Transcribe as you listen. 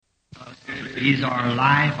He's our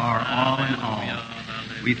life, our all in all.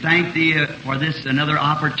 We thank Thee for this another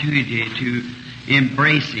opportunity to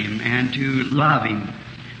embrace Him and to love Him.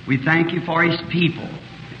 We thank You for His people.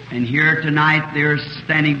 And here tonight they're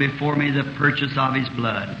standing before me the purchase of His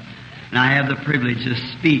blood. And I have the privilege to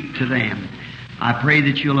speak to them. I pray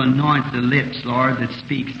that You'll anoint the lips, Lord, that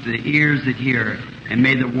speaks, the ears that hear, and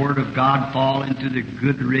may the Word of God fall into the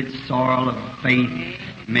good, rich soil of faith.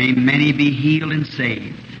 May many be healed and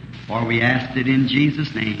saved. For we ask it in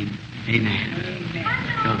Jesus' name. Amen.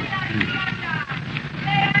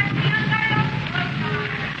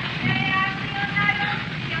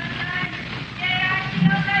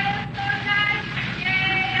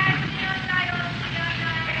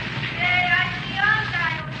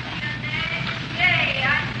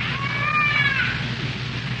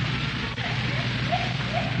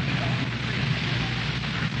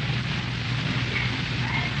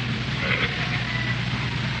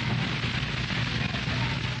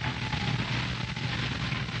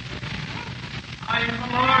 I am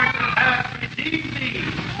the Lord that hath redeemed thee.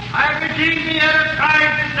 I have redeemed thee at a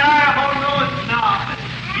time that thou knowest not.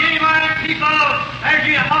 Ye my people, as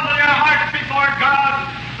ye humble your hearts before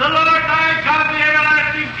God, the Lord thy God, the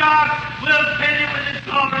everlasting God, will fill you with His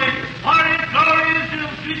glory. For His glory is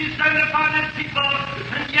to descend upon His people.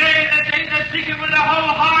 And yea, that they that seek Him with their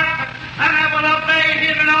whole heart, and that will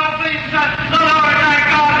obey Him in all things, the Lord thy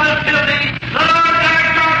God will fill thee. The Lord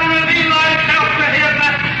thy God will reveal thyself to Him,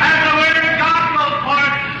 as the Word of God goes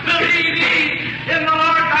forth. Believe ye in the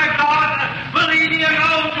Lord thy God. Believe ye in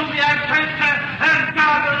those whom He has sent, and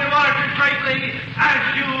God will reward you greatly as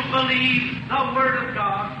you believe the Word of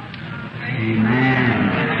God.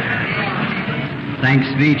 Amen.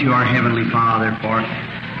 Thanks be to our Heavenly Father for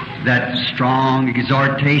that strong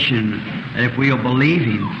exhortation that if we'll believe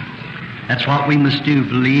Him, that's what we must do,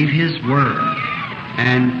 believe His Word.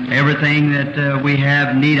 And everything that we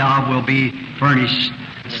have need of will be furnished.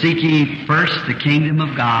 Seek ye first the kingdom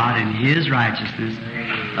of God and His righteousness.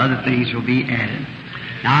 Other things will be added.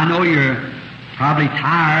 Now I know you're probably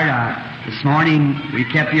tired. This morning we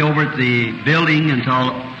kept you over at the building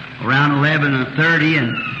until around 11:30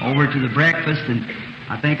 and over to the breakfast. And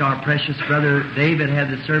I think our precious brother David had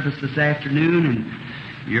the service this afternoon, and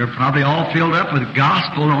you're probably all filled up with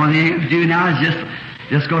gospel. The only thing to do now is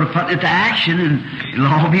just go to put it to action, and it'll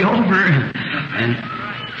all be over. And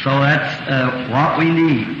so that's what we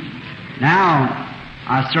need. Now,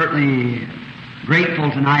 I'm certainly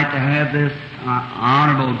grateful tonight to have this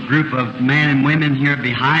honorable group of men and women here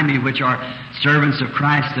behind me, which are servants of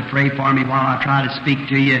Christ, to pray for me while I try to speak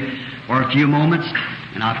to you for a few moments.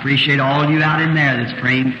 And I appreciate all you out in there that's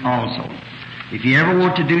praying also. If you ever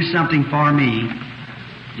want to do something for me,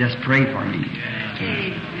 just pray for me.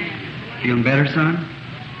 Feeling better, son?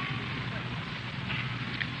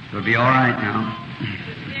 It'll be all right now.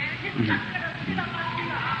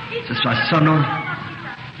 Just my son.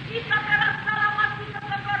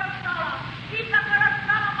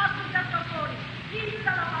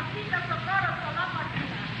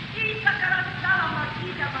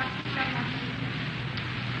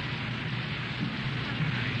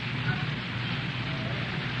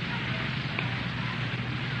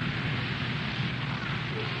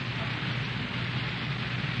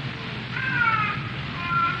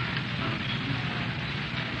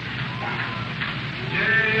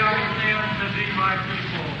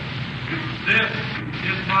 This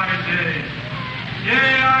is my day.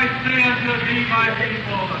 Yea, I say unto thee, my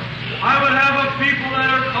people, I would have a people that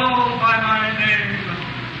are called by my name.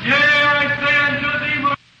 Yea, I say unto thee,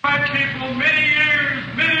 my people, many years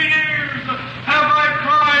have I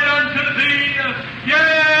cried unto thee. Yea,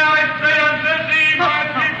 I say unto thee, my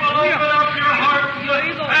people, open up your hearts,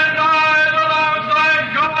 and I, the Lord thy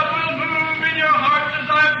God, will move in your hearts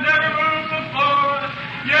as I've never moved before.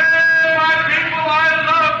 Yea, my people, I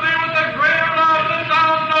love thee with a greater love than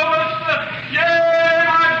thou knowest. Yea,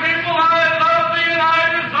 my people, I love thee and I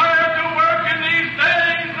desire to work in these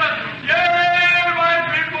things. Yea, my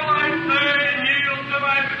people, I say, yield to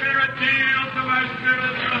my spirit, yield to my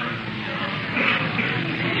spirit.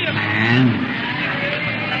 And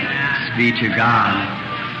be to God.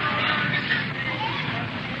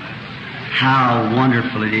 How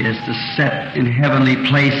wonderful it is to sit in heavenly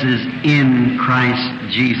places in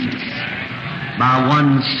Christ Jesus. By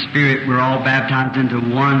one Spirit we're all baptized into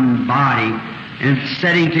one body and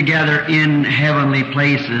sitting together in heavenly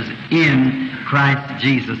places in Christ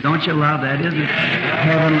Jesus. Don't you love that? Isn't it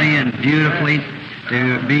heavenly and beautifully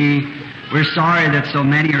to be? We're sorry that so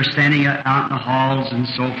many are standing out in the halls and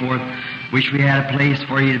so forth. Wish we had a place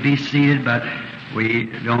for you to be seated, but we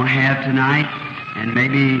don't have tonight. And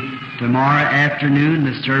maybe tomorrow afternoon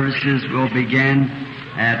the services will begin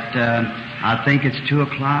at, I think it's 2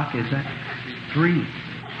 o'clock, is that? 3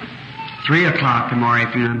 o'clock tomorrow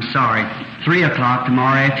afternoon, I'm sorry. 3 o'clock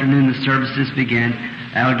tomorrow afternoon the services begin.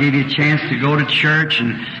 That'll give you a chance to go to church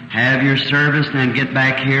and have your service and then get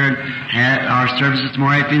back here and have our services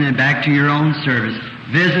tomorrow afternoon and back to your own service.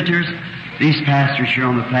 Visitors, these pastors here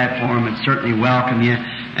on the platform would certainly welcome you.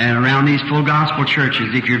 And around these full gospel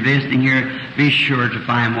churches, if you're visiting here, be sure to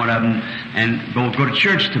find one of them and go to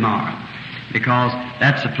church tomorrow. Because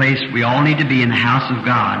that's the place we all need to be, in the house of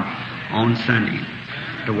God on Sunday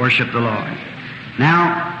to worship the Lord.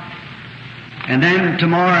 Now, and then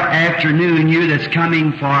tomorrow afternoon, you that's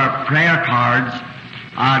coming for prayer cards,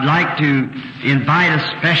 I'd like to invite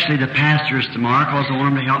especially the pastors tomorrow, because I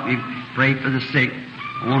want them to help me pray for the sick.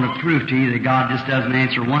 I want to prove to you that God just doesn't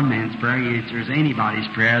answer one man's prayer, He answers anybody's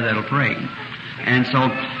prayer that'll pray. And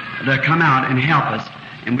so they'll come out and help us.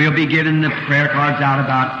 And we'll be giving the prayer cards out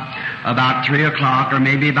about 3 o'clock, or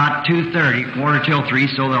maybe about 2:30,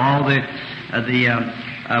 2:45, so that all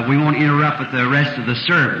we won't interrupt with the rest of the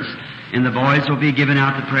service. And the boys will be giving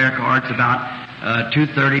out the prayer cards about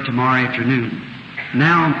 2:30 tomorrow afternoon.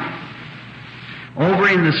 Now, over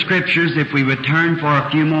in the Scriptures, if we would turn for a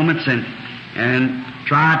few moments and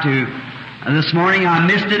try to... this morning, I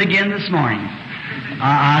missed it again this morning.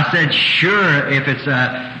 I said, sure, if it's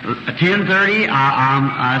 10:30,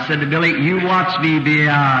 I said to Billy, you watch me be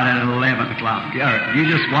out at 11 o'clock. You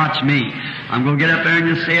just watch me. I'm going to get up there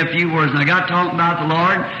and just say a few words. And I got talking about the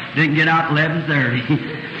Lord, didn't get out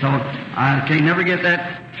 11:30. So I can never get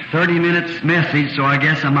that 30 minutes message, so I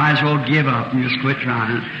guess I might as well give up and just quit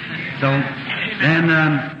trying. So then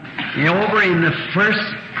over in the 1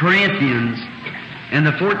 Corinthians, in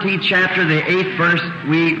the 14th chapter, the 8th verse,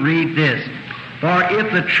 we read this. For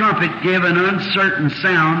if the trumpet give an uncertain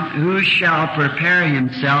sound, who shall prepare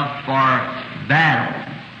himself for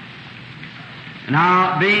battle?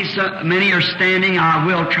 Now, being so many are standing, I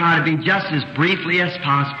will try to be just as briefly as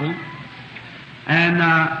possible. And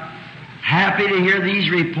happy to hear these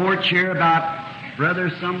reports here about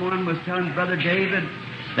someone was telling Brother David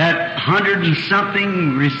that 100 and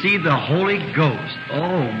something received the Holy Ghost.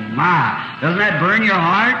 Oh my! Doesn't that burn your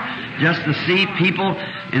heart? Just to see people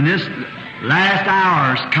in this last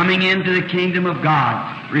hours coming into the kingdom of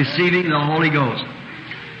God, receiving the Holy Ghost.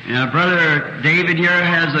 You know, Brother David here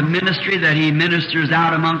has a ministry that he ministers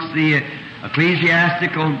out amongst the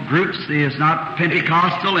ecclesiastical groups. He is not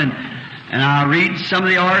Pentecostal, and I read some of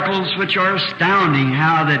the articles which are astounding,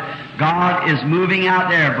 how that God is moving out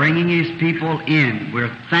there, bringing His people in.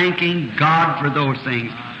 We're thanking God for those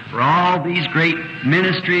things, for all these great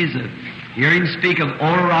ministries of hearing speak of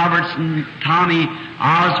Oral Roberts and Tommy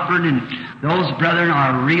Osborne, and those brethren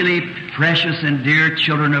are really precious and dear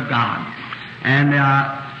children of God. And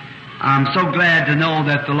I'm so glad to know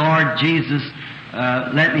that the Lord Jesus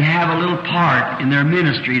let me have a little part in their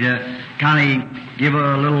ministry to kind of give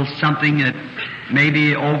a little something that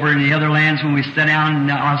maybe over in the other lands when we sit down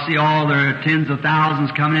and I see all their tens of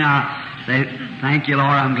thousands coming out, I say, thank you, Lord,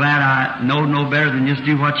 I'm glad I know no better than just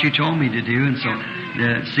do what you told me to do, and so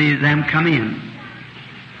to see them come in.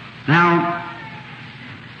 Now,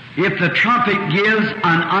 if the trumpet gives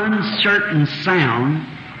an uncertain sound,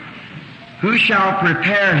 who shall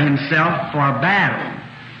prepare himself for battle?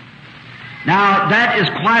 Now, that is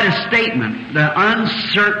quite a statement, the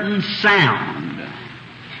uncertain sound.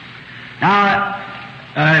 Now,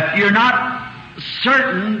 if you're not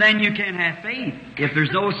certain, then you can't have faith. If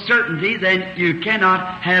there's no certainty, then you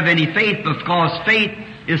cannot have any faith, because faith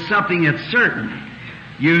is something that's certain.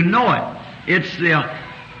 You know it. It's the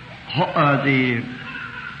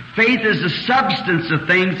faith is the substance of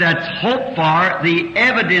things that's hoped for, the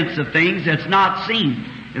evidence of things that's not seen.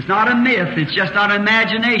 It's not a myth, it's just not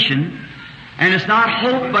imagination, and it's not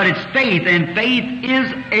hope, but it's faith, and faith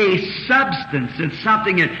is a substance. It's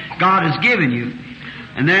something that God has given you.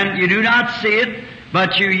 And then you do not see it,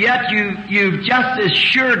 but you've just as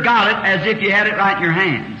sure got it as if you had it right in your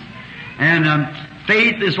hands. And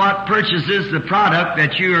faith is what purchases the product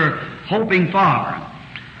that you're hoping for.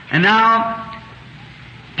 And now,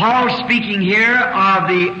 Paul's speaking here of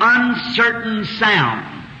the uncertain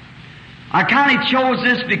sound. I kind of chose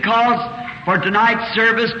this for tonight's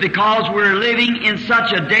service because we're living in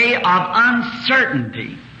such a day of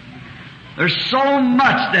uncertainty. There's so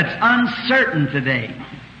much that's uncertain today.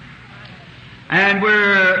 And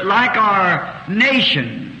we're like our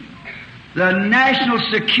nation. The national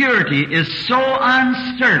security is so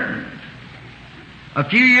uncertain. A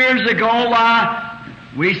few years ago,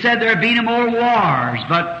 we said there'd be no more wars,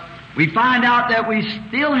 but we find out that we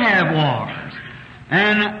still have wars.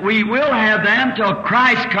 And we will have them till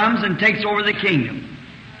Christ comes and takes over the kingdom.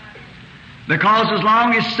 Because as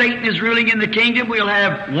long as Satan is ruling in the kingdom, we'll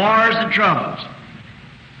have wars and troubles.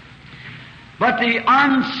 But the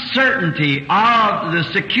uncertainty of the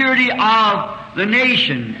security of the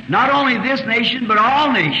nation, not only this nation, but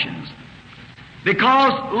all nations,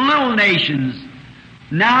 because little nations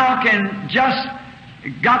now can just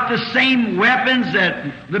got the same weapons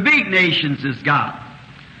that the big nations has got.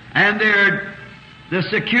 And the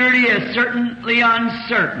security is certainly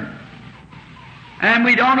uncertain. And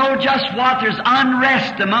we don't know just what. There's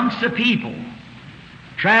unrest amongst the people.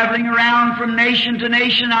 Traveling around from nation to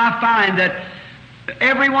nation, I find that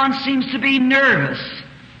everyone seems to be nervous.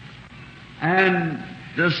 And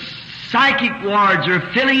the psychic wards are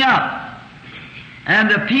filling up.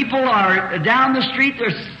 And the people are down the street.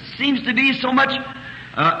 There seems to be so much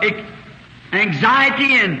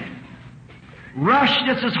anxiety and rush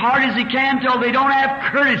just as hard as they can till they don't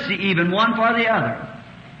have courtesy even one for the other.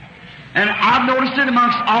 And I've noticed it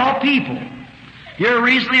amongst all people. Here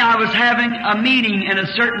recently I was having a meeting in a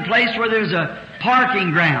certain place where there's a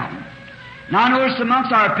parking ground. And I noticed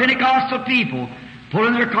amongst our Pentecostal people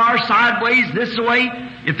pulling their car sideways this way.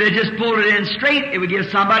 If they just pulled it in straight, it would give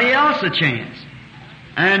somebody else a chance.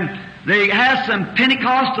 And they have some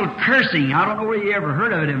Pentecostal cursing. I don't know whether you ever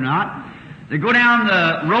heard of it or not. They go down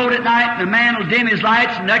the road at night and the man will dim his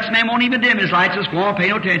lights, and the next man won't even dim his lights, just go on, pay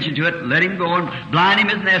no attention to it, let him go and blind him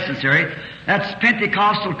as necessary. That's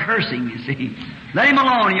Pentecostal cursing, you see. Let him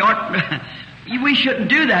alone, you ought. We shouldn't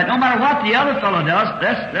do that, no matter what the other fellow does.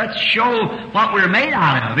 Let's show what we're made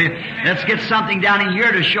out of. Let's get something down in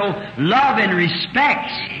here to show love and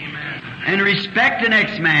respect. And respect the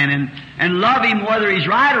next man and love him whether he's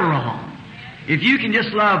right or wrong. If you can just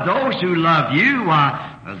love those who love you, why,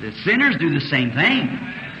 the sinners do the same thing.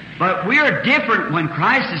 But we are different when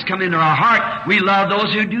Christ has come into our heart. We love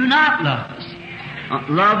those who do not love us.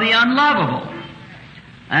 Love the unlovable.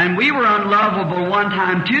 And we were unlovable one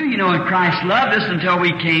time too, and Christ loved us until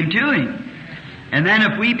we came to Him. And then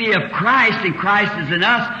if we be of Christ and Christ is in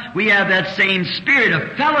us, we have that same spirit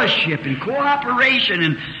of fellowship and cooperation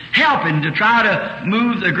and helping to try to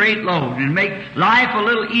move the great load and make life a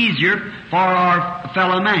little easier for our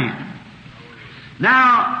fellow man.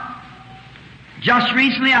 Now, just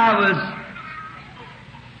recently I was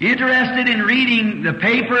interested in reading the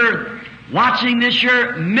paper, watching this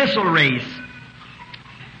here missile race.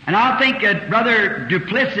 And I think that Brother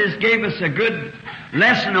Duplessis gave us a good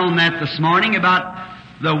lesson on that this morning about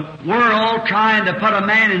the world trying to put a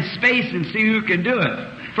man in space and see who can do it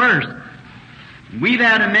first. We've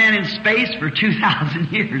had a man in space for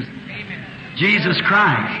 2,000 years. Amen. Jesus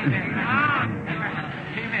Christ. Amen.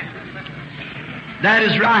 That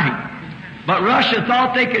is right. But Russia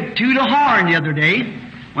thought they could toot a horn the other day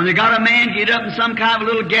when they got a man get up in some kind of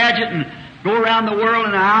a little gadget and go around the world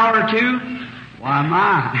in an hour or two. Why,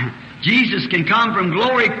 my, Jesus can come from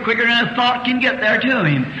glory quicker than a thought can get there to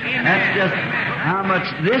Him. That's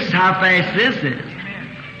just how fast this is.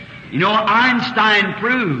 Einstein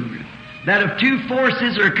proved that if two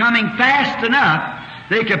forces are coming fast enough,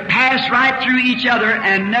 they could pass right through each other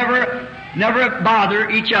and never bother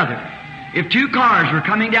each other. If two cars were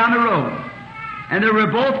coming down the road and they were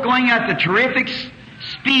both going at the terrific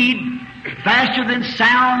speed, faster than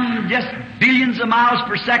sound, just billions of miles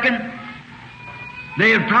per second,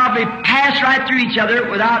 they would probably pass right through each other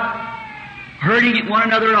without hurting one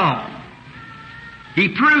another at all. He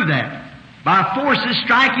proved that by forces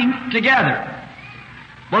striking together.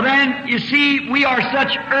 Well then, you see, we are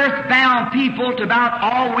such earthbound people to about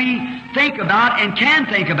all we think about and can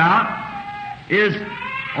think about is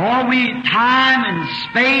time and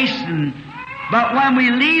space but when we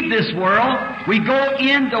leave this world, we go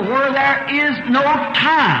into where there is no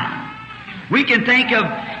time. We can think of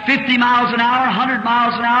 50 miles an hour, 100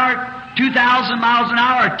 miles an hour, 2,000 miles an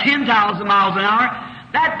hour, or 10,000 miles an hour.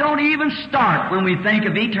 That don't even start when we think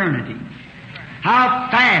of eternity. How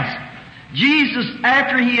fast. Jesus,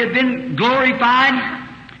 after He had been glorified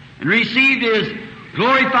and received His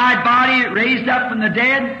glorified body raised up from the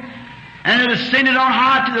dead, and had ascended on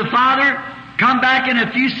high to the Father, come back in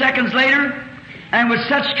a few seconds later, and with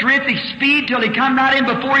such terrific speed till He come right in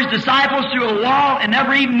before His disciples through a wall and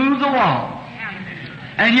never even moved the wall.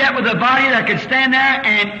 And yet with a body that could stand there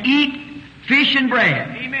and eat fish and bread.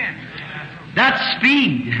 Amen. That's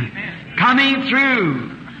speed. Amen. Coming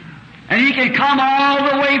through. And He can come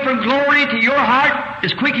all the way from glory to your heart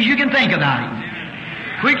as quick as you can think about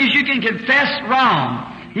Him. Quick as you can confess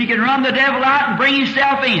wrong. He can run the devil out and bring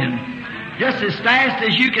Himself in. Just as fast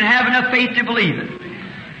as you can have enough faith to believe it.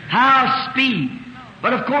 How speed.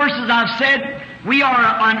 But of course, as I've said, we are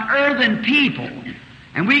an earthen people.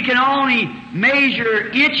 And we can only measure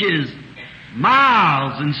inches,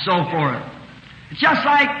 miles, and so forth. It's just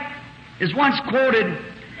like, is once quoted,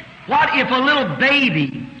 what if a little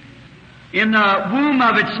baby in the womb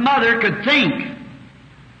of its mother could think?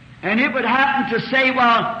 And it would happen to say,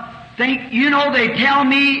 well, think, you know, they tell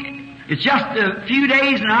me it's just a few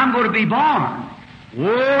days and I'm going to be born.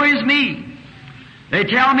 Woe is me. They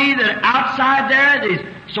tell me that outside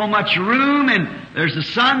there's so much room and there's the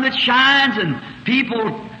sun that shines and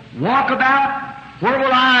people walk about. Where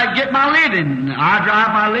will I get my living? I drive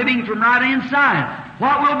my living from right inside.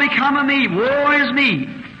 What will become of me? Woe is me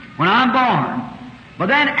when I'm born. But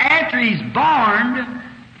then after he's born,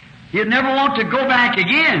 he'd never want to go back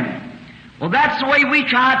again. Well, that's the way we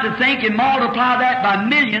try to think and multiply that by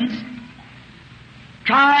millions,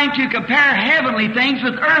 trying to compare heavenly things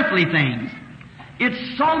with earthly things.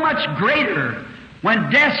 It's so much greater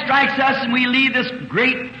when death strikes us and we leave this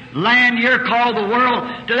great land here called the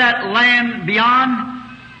world to that land beyond.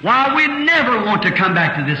 Why, we never want to come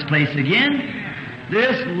back to this place again.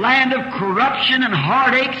 This land of corruption and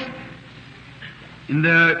heartaches. In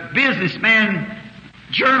the Businessman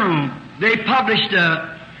Journal, they published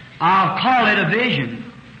I'll call it a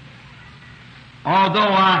vision.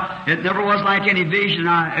 Although it never was like any vision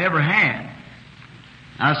I ever had.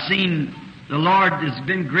 I've seen the Lord has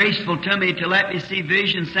been graceful to me to let me see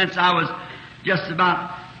visions since I was just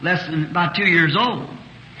about 2 years old.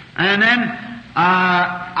 And then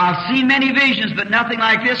I've seen many visions, but nothing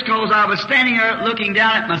like this, because I was standing there looking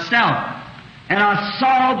down at myself. And I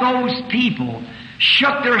saw those people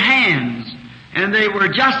shook their hands, and they were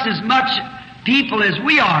just as much people as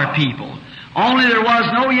we are people. Only there was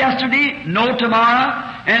no yesterday, no tomorrow,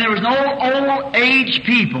 and there was no old age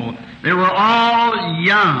people. They were all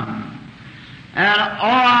young. And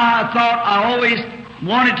I thought I always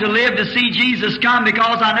wanted to live to see Jesus come,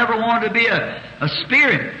 because I never wanted to be a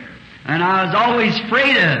spirit. And I was always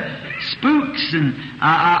afraid of spooks, and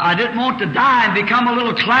I didn't want to die and become a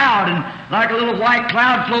little cloud, and like a little white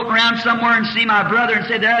cloud floating around somewhere and see my brother and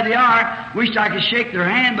say, there they are. Wished I could shake their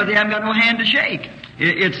hand, but they haven't got no hand to shake.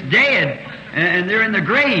 It's dead, and they're in the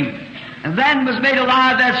grave. And then was made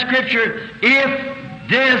alive that scripture, if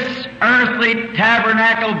this earthly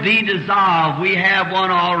tabernacle be dissolved, we have one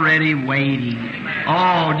already waiting.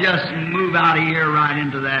 Oh, just move out of here right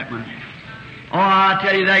into that one. Oh, I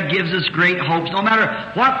tell you, that gives us great hopes. No matter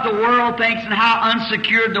what the world thinks and how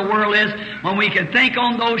unsecured the world is, when we can think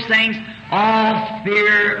on those things, all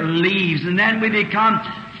fear leaves. And then we become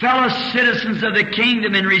fellow citizens of the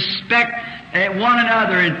kingdom and respect one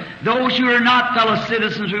another. And those who are not fellow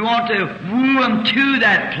citizens, we want to woo them to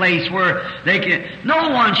that place where they can.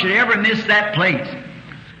 No one should ever miss that place.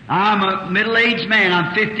 I'm a middle-aged man.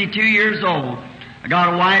 I'm 52 years old. I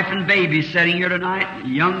got a wife and baby sitting here tonight. A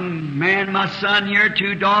young man, my son here,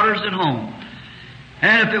 2 daughters at home.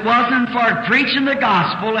 And if it wasn't for preaching the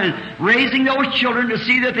gospel and raising those children to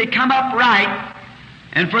see that they come up right,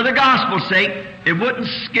 and for the gospel's sake, it wouldn't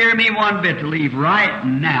scare me one bit to leave right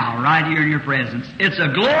now, right here in your presence. It's a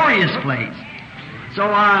glorious place. So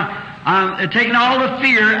I'm taking all the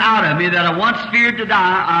fear out of me that I once feared to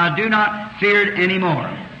die. I do not fear it anymore.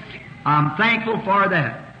 I'm thankful for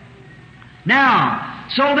that. Now,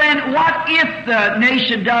 so then, what if the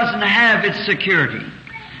nation doesn't have its security?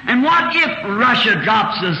 And what if Russia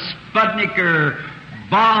drops a Sputnik or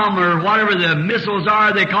bomb or whatever the missiles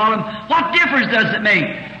are they call them? What difference does it make?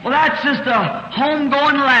 Well, that's just a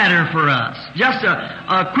home-going ladder for us. Just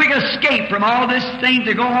a quick escape from all this thing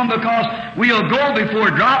to go home, because we'll go before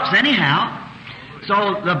it drops anyhow.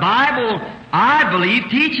 So the Bible, I believe,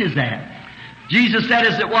 teaches that. Jesus said,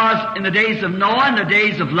 as it was in the days of Noah and the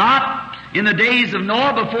days of Lot, in the days of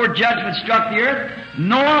Noah, before judgment struck the earth,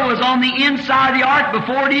 Noah was on the inside of the ark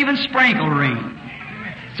before it even sprinkled rain.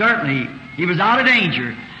 Certainly, he was out of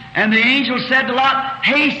danger. And the angel said to Lot,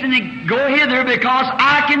 hasten and go hither, because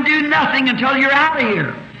I can do nothing until you're out of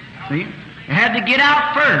here. See? They had to get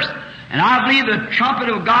out first. And I believe the trumpet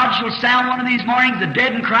of God shall sound one of these mornings, the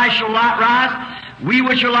dead in Christ shall rise. We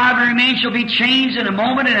which are alive and remain shall be changed in a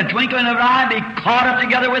moment, in a twinkling of an eye, be caught up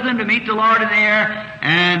together with them to meet the Lord in the air,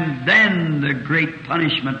 and then the great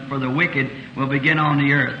punishment for the wicked will begin on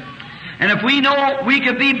the earth. And if we know we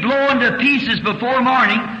could be blown to pieces before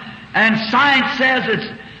morning, and science says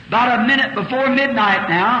it's about a minute before midnight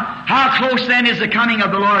now, how close then is the coming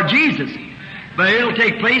of the Lord Jesus? But it'll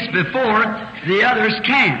take place before the others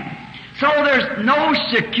can. So there's no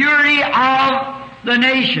security of the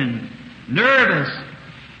nation. Nervous.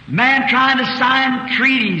 Man trying to sign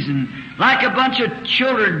treaties, and like a bunch of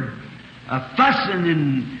children fussing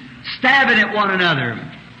and stabbing at one another.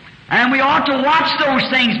 And we ought to watch those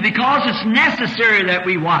things because it's necessary that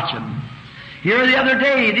we watch them. Here the other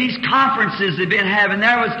day, these conferences have been having,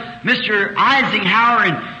 there was Mr.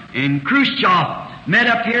 Eisenhower and Khrushchev met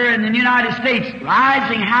up here in the United States.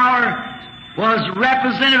 Eisenhower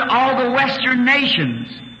represented all the Western nations,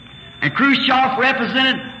 and Khrushchev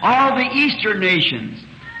represented all the Eastern nations.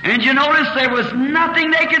 And you notice there was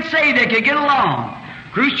nothing they could say that could get along.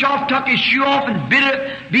 Khrushchev took his shoe off and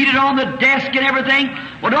beat it on the desk and everything.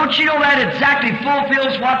 Well, don't you know that exactly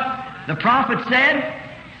fulfills what the prophet said?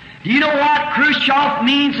 Do you know what Khrushchev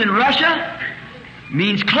means in Russia? It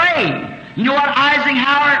means clay. You know what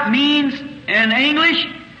Eisenhower means in English?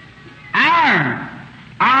 Iron.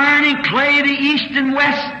 Iron and clay, the east and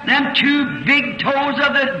west, them two big toes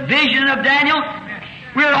of the vision of Daniel.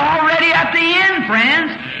 We're already at the end,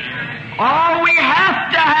 friends. Oh, we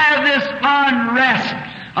have to have this unrest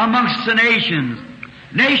amongst the nations.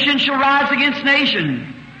 Nation shall rise against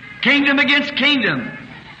nation, kingdom against kingdom.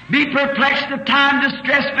 Be perplexed of time,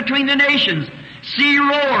 distress between the nations, sea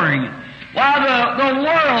roaring, while the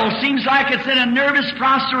world seems like it's in a nervous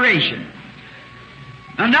prostration.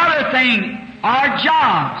 Another thing, our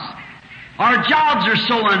jobs. Our jobs are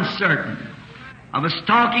so uncertain. I was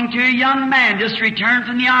talking to a young man just returned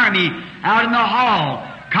from the army out in the hall.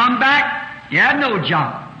 Come back, you have no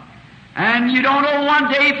job. And you don't know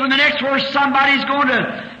one day from the next where somebody's going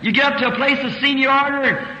to, you get up to a place of seniority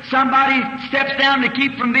and somebody steps down to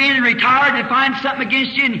keep from being retired to find something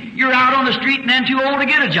against you and you're out on the street and then too old to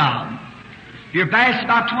get a job. If you're past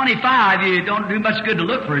about 25, you don't do much good to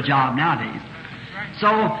look for a job nowadays. So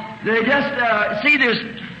they just,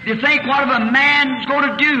 you think what a man's going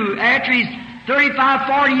to do after he's 35,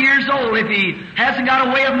 40 years old if he hasn't got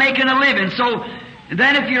a way of making a living. So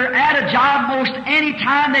then if you're at a job most any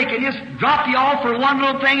time, they can just drop you off for one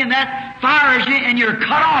little thing and that fires you and you're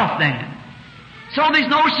cut off then. So there's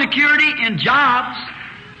no security in jobs.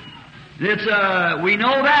 We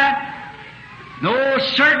know that. No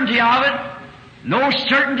certainty of it. No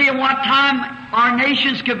certainty of what time our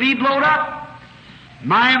nations could be blown up.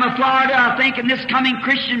 Miami, Florida, I think in this coming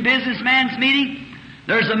Christian businessman's meeting,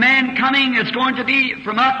 there's a man coming that's going to be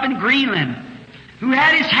from up in Greenland who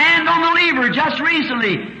had his hand on the lever just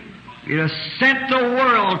recently. He has sent the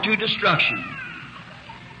world to destruction.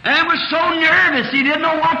 And was so nervous he didn't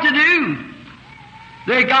know what to do.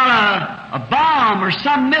 They got a bomb or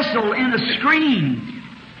some missile in the screen.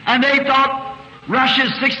 And they thought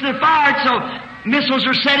Russia's fixing to fire it, so missiles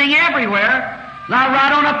are setting everywhere. Now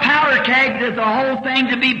right on a powder keg that the whole thing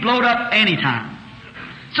to be blown up anytime.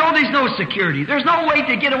 So there's no security. There's no way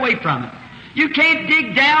to get away from it. You can't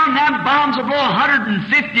dig down. Them bombs will blow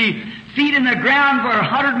 150 feet in the ground for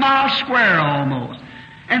 100 miles square almost.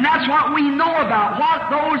 And that's what we know about. What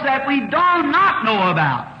those that we do not know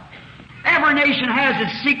about. Every nation has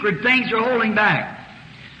its secret things they're holding back.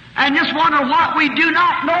 And just wonder what we do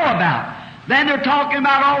not know about. Then they're talking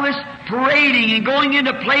about all this parading and going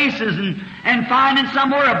into places and finding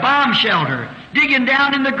somewhere a bomb shelter, digging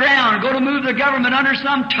down in the ground, go to move the government under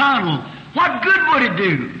some tunnel. What good would it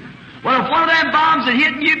do? Well, if one of them bombs had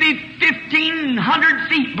hit and you'd be 1,500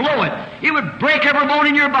 feet below it, it would break every bone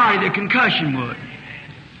in your body, the concussion would.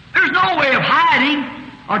 There's no way of hiding.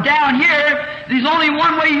 Or down here, there's only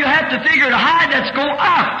one way you have to figure to hide, that's go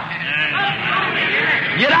up.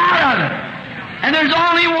 Get out of it. And there's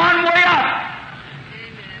only one way up.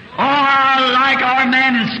 Oh, I like our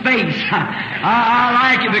man in space. I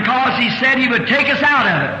like it because he said he would take us out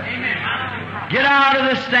of it. Get out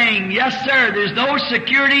of this thing. Yes, sir. There's no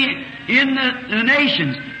security in the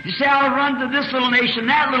nations. You say, I'll run to this little nation,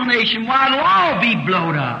 that little nation. Why, it'll all be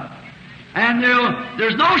blown up. And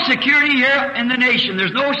there's no security here in the nation.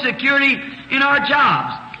 There's no security in our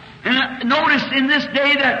jobs. And notice in this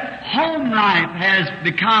day that home life has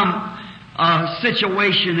become a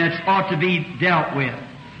situation that ought to be dealt with.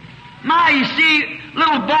 You see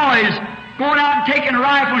little boys going out and taking a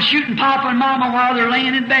rifle, shooting Papa and Mama while they're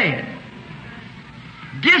laying in bed.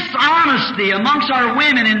 Dishonesty amongst our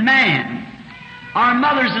women and men, our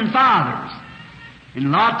mothers and fathers.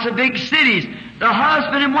 In lots of big cities, the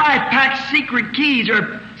husband and wife pack secret keys,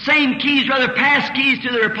 or same keys, rather pass keys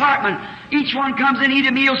to their apartment. Each one comes in, eat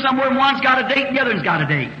a meal somewhere, and one's got a date and the other's got a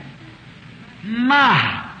date.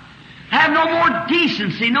 Have no more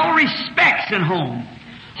decency, no respects in home.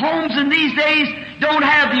 Homes in these days don't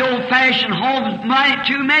have the old-fashioned homes.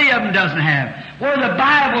 Too many of them doesn't have. Where the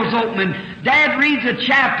Bible's open and Dad reads a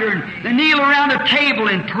chapter and they kneel around the table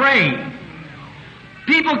and pray.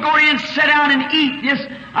 People go in, sit down and eat.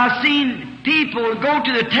 I've seen people go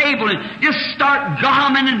to the table and just start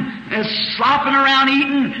gomming and slopping around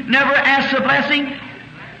eating, never ask a blessing.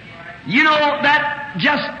 You know, that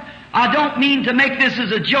just I don't mean to make this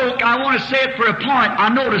as a joke. I want to say it for a point. I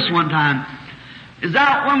noticed one time, is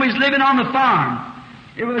out when we was living on the farm.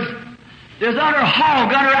 There's under a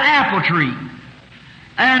hog, under an apple tree.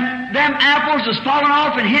 And them apples was falling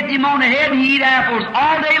off and hitting him on the head, and he eat apples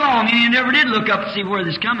all day long, and he never did look up to see where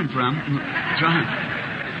this coming from. That's right.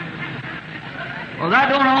 Well, that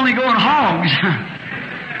don't only go in hogs.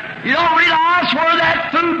 You don't realize where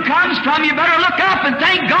that food comes from. You better look up and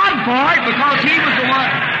thank God for it, because He was the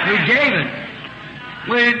one who gave it.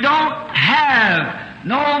 We don't have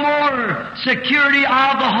no more security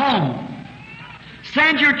of the home.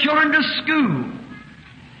 Send your children to school.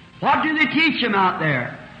 What do they teach them out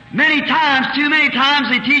there? Many times, too many times,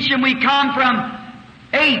 they teach them we come from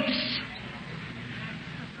apes.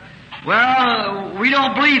 Well, we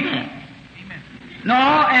don't believe that. No,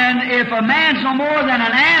 and if a man's no more than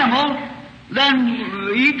an animal,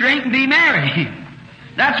 then eat, drink, and be merry.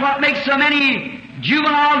 That's what makes so many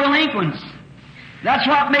juvenile delinquents. That's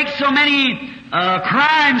what makes so many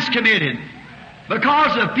crimes committed.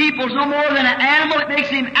 Because if people's no more than an animal, it makes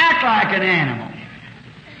him act like an animal.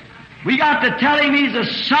 We got to tell him he's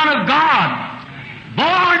the Son of God,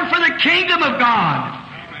 born for the kingdom of God.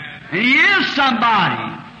 And he is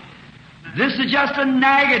somebody. This is just a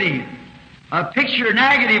negative, a picture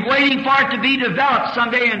negative, waiting for it to be developed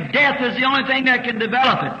someday, and death is the only thing that can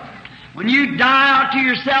develop it. When you die out to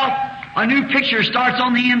yourself, a new picture starts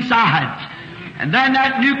on the inside. And then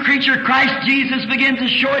that new creature, Christ Jesus, begins to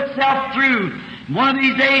show itself through. One of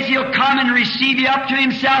these days He'll come and receive you up to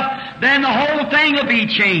Himself. Then the whole thing will be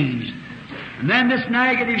changed. And then this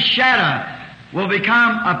negative shadow will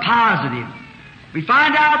become a positive. We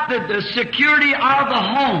find out that the security of the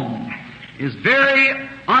home is very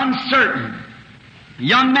uncertain. A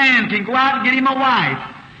young man can go out and get him a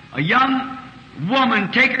wife. A young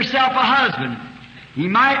woman take herself a husband. He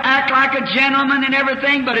might act like a gentleman and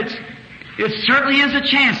everything, but it certainly is a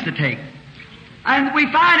chance to take. And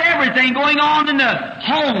we find everything going on in the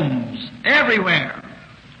homes, everywhere.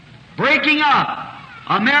 Breaking up.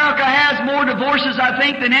 America has more divorces, I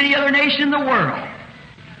think, than any other nation in the world,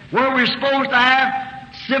 where we're supposed to have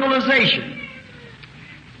civilization.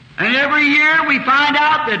 And every year we find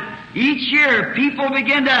out that each year people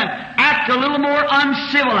begin to act a little more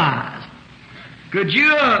uncivilized. Could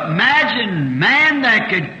you imagine man that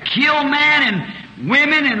could kill man and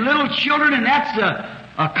women and little children, and that's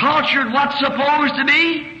a culture of what's supposed to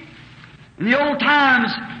be? In the old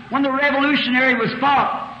times, when the Revolutionary was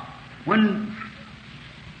fought, when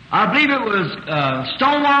I believe it was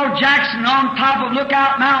Stonewall Jackson on top of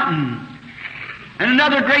Lookout Mountain, and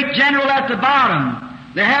another great general at the bottom,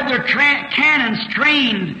 they had their cannons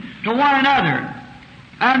trained to one another.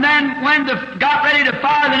 And then when they got ready to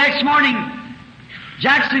fire the next morning,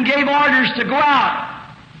 Jackson gave orders to go out,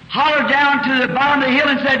 hollered down to the bottom of the hill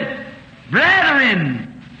and said,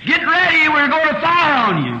 "Brethren, get ready, we're going to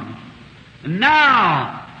fire on you." And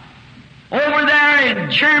now, over there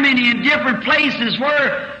in Germany and different places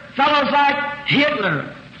where fellows like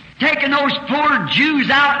Hitler taking those poor Jews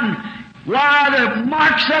out, and why, the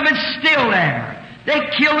marks of it's still there. They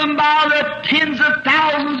kill them by the tens of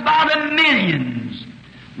thousands, by the millions.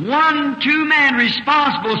 1-2 men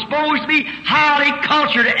responsible, supposed to be highly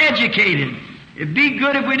cultured, educated. It'd be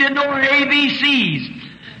good if we didn't know our ABCs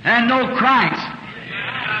and know Christ.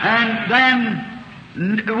 And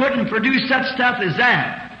then it wouldn't produce such stuff as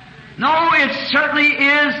that. No, it certainly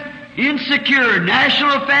is insecure.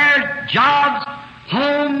 National affairs, jobs,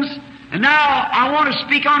 homes. And now I want to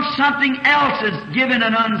speak on something else that's given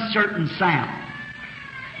an uncertain sound.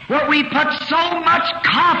 What we put so much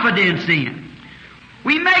confidence in.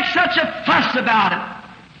 We make such a fuss about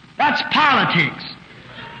it. That's politics.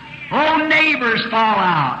 Oh, neighbors fall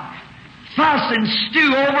out. Fuss and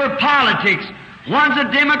stew over politics. One's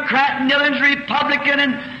a Democrat and the other's Republican,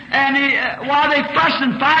 and while they fuss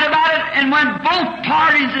and fight about it, and when both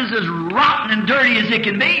parties is as rotten and dirty as it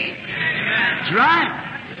can be. That's right.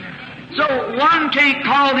 So one can't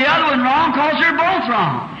call the other one wrong because they're both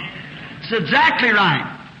wrong. It's exactly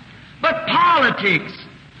right. But politics,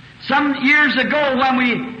 some years ago when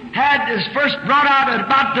we had this first brought out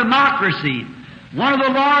about democracy, one of the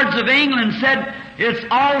lords of England said, "It's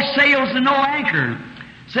all sails and no anchor."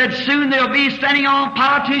 Said soon they'll be standing on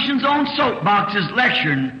politicians' own soapboxes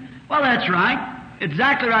lecturing. Well, that's right.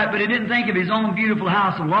 Exactly right, but he didn't think of his own beautiful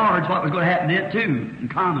House of Lords, what was going to happen to it too, in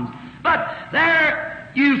Commons. But there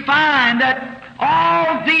you find that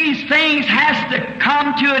all these things has to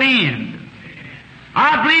come to an end.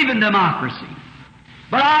 I believe in democracy.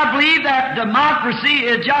 But I believe that democracy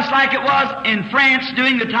is just like it was in France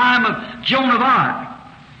during the time of Joan of Arc.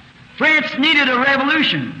 France needed a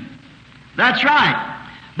revolution. That's right.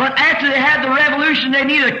 But after they had the revolution, they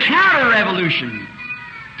need a counter-revolution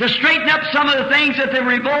to straighten up some of the things that they're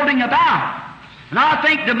revolting about. And I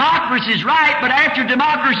think democracy is right, but after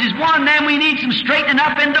democracy is won, then we need some straightening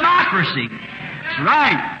up in democracy. That's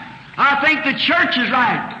right. I think the church is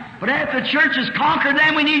right, but after the church is conquered,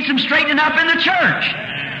 then we need some straightening up in the church.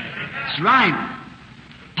 That's right.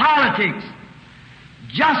 Politics.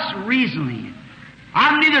 Just recently,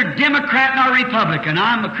 I'm neither Democrat nor Republican.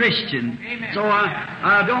 I'm a Christian. Amen. So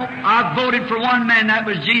I voted for one man, that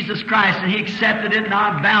was Jesus Christ, and He accepted it, and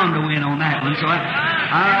I'm bound to win on that one. So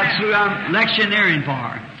that's who I'm electioneering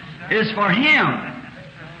for. It's for Him.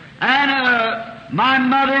 And my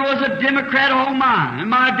mother was a Democrat, oh my, and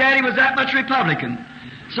my daddy was that much Republican.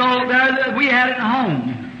 So we had it at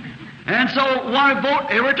home. And so one would vote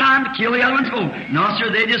every time to kill the other one's vote. No,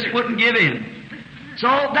 sir, they just wouldn't give in. So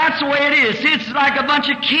that's the way it is. It's like a bunch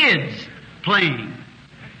of kids playing.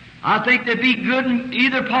 I think they'd be good in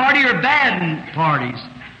either party or bad in parties.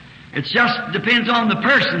 It just depends on the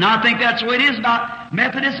person. I think that's the way it is about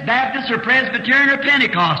Methodist, Baptist, or Presbyterian, or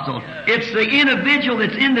Pentecostal. It's the individual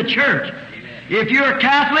that's in the church. If you're a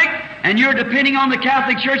Catholic and you're depending on the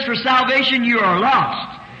Catholic Church for salvation, you are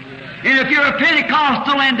lost. And if you're a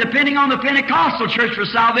Pentecostal and depending on the Pentecostal Church for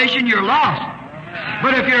salvation, you're lost.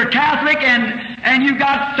 But if you're a Catholic and you've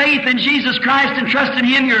got faith in Jesus Christ and trust in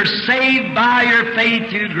Him, you're saved by your faith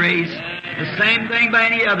through grace. The same thing by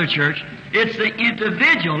any other church. It's the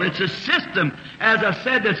individual. It's a system, as I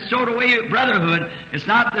said, that's sort of way of brotherhood. It's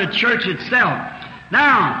not the church itself.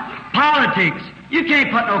 Now, politics. You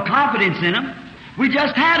can't put no confidence in them. We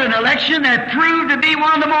just had an election that proved to be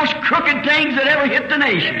one of the most crooked things that ever hit the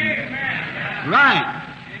nation. Right.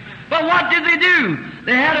 But what did they do?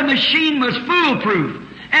 They had a machine was foolproof,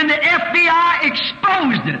 and the FBI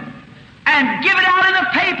exposed it and give it out in the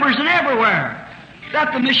papers and everywhere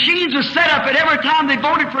that the machines were set up at every time they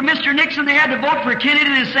voted for Mr. Nixon, they had to vote for Kennedy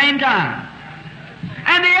at the same time.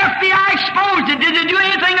 And the FBI exposed it. Did they do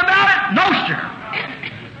anything about it? No, sir.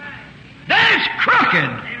 That's crooked.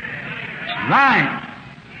 Right.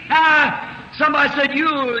 Somebody said,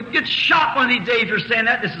 you'll get shot one of these days for saying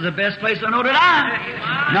that. This is the best place I know to die.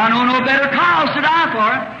 And I know no better cause to die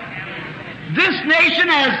for. This nation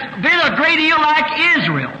has been a great deal like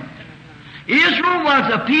Israel. Israel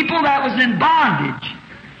was a people that was in bondage.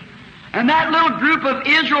 And that little group of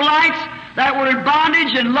Israelites that were in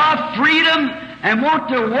bondage and loved freedom and want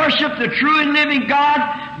to worship the true and living God,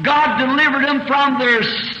 God delivered them from their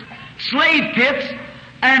slave pits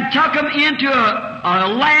and took them into a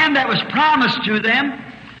land that was promised to them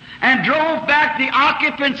and drove back the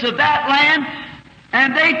occupants of that land,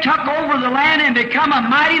 and they took over the land and become a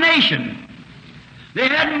mighty nation. They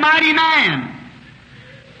had a mighty man.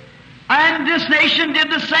 And this nation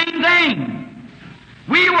did the same thing.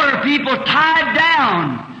 We were people tied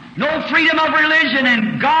down, no freedom of religion,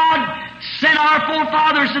 and God sent our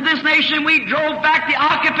forefathers to this nation. We drove back the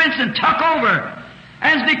occupants and took over,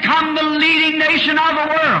 has become the leading nation of the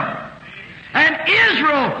world. And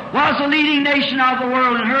Israel was the leading nation of the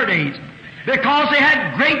world in her days because they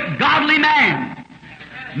had great godly men.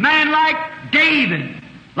 Men like David,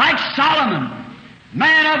 like Solomon,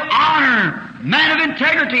 man of honor, man of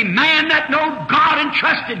integrity, man that knew God and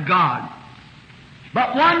trusted God.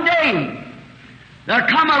 But one day, there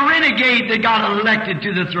come a renegade that got elected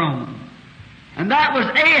to the throne. And that was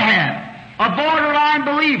Ahab, a borderline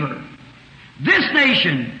believer. This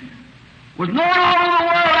nation was known all over the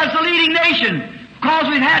world as the leading nation because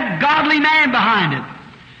we've had godly man behind it.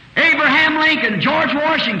 Abraham Lincoln, George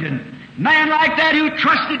Washington, man like that who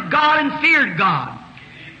trusted God and feared God.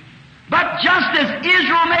 But just as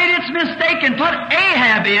Israel made its mistake and put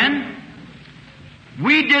Ahab in,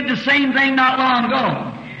 we did the same thing not long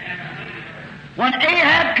ago. When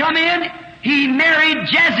Ahab come in, he married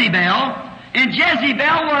Jezebel, and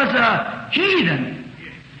Jezebel was a heathen.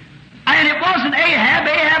 And it wasn't Ahab.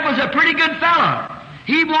 Ahab was a pretty good fellow.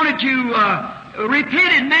 He wanted to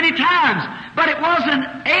repent it many times. But it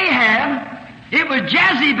wasn't Ahab. It was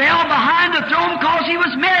Jezebel behind the throne because he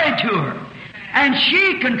was married to her. And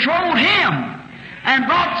she controlled him and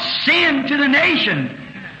brought sin to the nation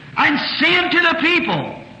and sin to the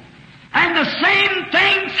people. And the same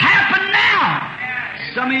things happen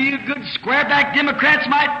now. Some of you good square-back Democrats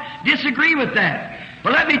might disagree with that.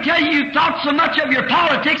 But let me tell you, you thought so much of your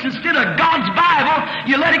politics instead of God's Bible,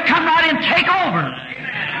 you let it come right and take over.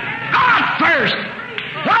 God first.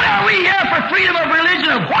 What are we here for freedom of religion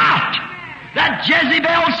of what? That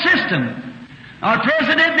Jezebel system. Our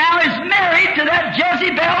president now is married to that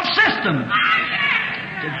Jezebel system.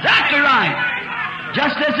 Exactly right.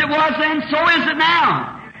 Just as it was then, so is it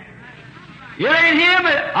now. It ain't him.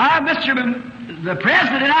 Mr. the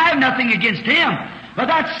president, I have nothing against him. But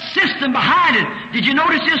that system behind it, did you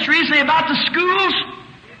notice just recently about the schools?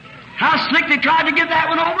 How slick they tried to get that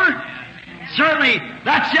one over? Certainly,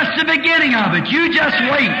 that's just the beginning of it. You just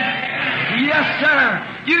wait. Yes, sir.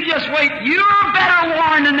 You just wait. You're better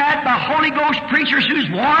warned than that by Holy Ghost preachers who's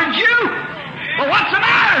warned you. But what's the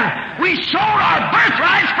matter? We sold our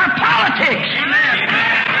birthrights for politics.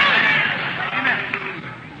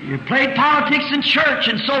 You played politics in church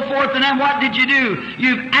and so forth, and then what did you do?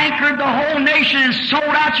 You've anchored the whole nation and sold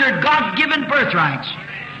out your God-given birthrights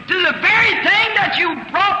to the very thing that you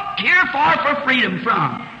brought here for freedom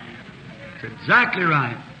from. That's exactly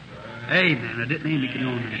right. Amen. I didn't aim to get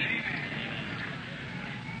on that.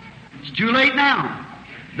 It's too late now.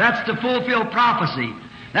 That's to fulfill prophecy.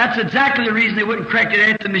 That's exactly the reason they wouldn't correct it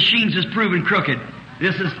after the machines is proven crooked.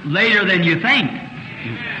 This is later than you think.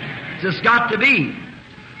 It's just got to be.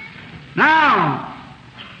 Now,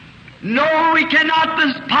 no, we cannot.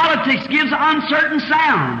 This politics gives uncertain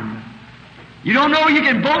sound. You don't know, you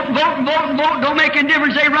can vote and vote and vote and vote. Don't make any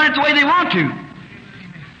difference. They run it the way they want to.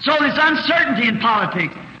 So there's uncertainty in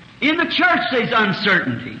politics. In the church, there's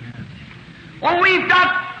uncertainty. Oh, we've got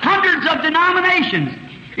hundreds of denominations.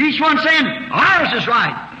 Each one saying, ours is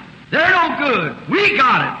right. They're no good. We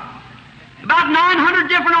got it. About 900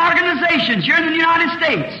 different organizations here in the United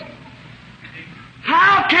States.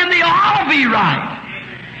 How can they all be right?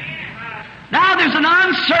 Now there's an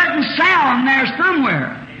uncertain sound there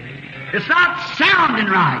somewhere. It's not sounding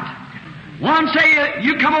right. One say,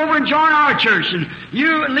 you come over and join our church, and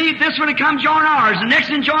you leave this one and come join ours, and next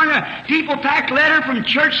one join ours. People pack letter from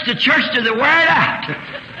church to they wear it out.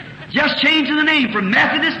 Just changing the name from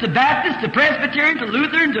Methodist to Baptist to Presbyterian to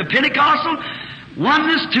Lutheran to Pentecostal,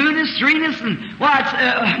 oneness, two-ness, threeness, and,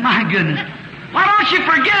 my goodness. Why don't you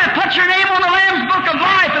forget it? Put your name on the Lamb's Book of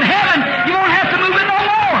Life in heaven. You won't have to move it no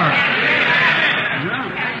more.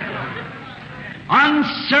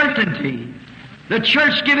 Uncertainty. The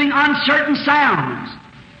church giving uncertain sounds.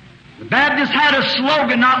 The Baptists had a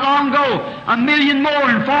slogan not long ago, 1,000,000 more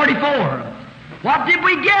in 44. What did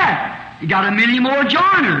we get? You got 1,000,000 more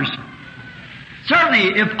joiners.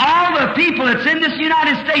 Certainly, if all the people that's in this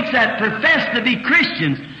United States that profess to be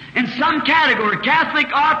Christians in some category, Catholic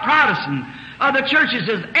or Protestant, of the churches,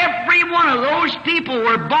 if every one of those people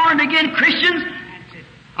were born again Christians,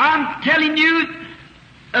 I'm telling you,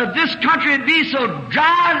 this country would be so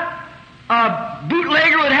dry, a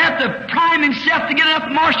bootlegger would have to prime himself to get enough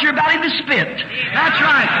moisture about him to spit. That's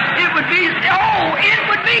right. It would be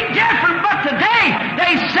different, but today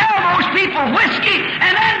they sell those people whiskey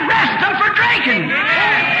and then arrest them for drinking.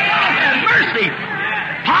 God have mercy.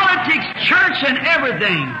 Politics, church, and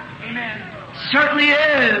everything. Certainly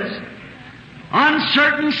is.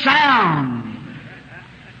 Uncertain sound.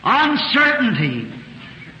 Uncertainty.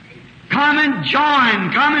 Come and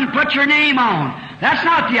join. Come and put your name on. That's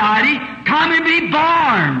not the idea. Come and be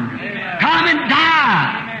born. Come and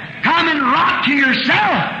die. Come and rot to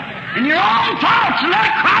yourself in your own thoughts and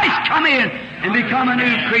let Christ come in and become a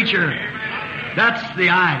new creature. That's the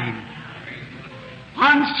idea.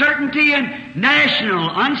 Uncertainty in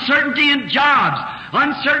national, uncertainty in jobs,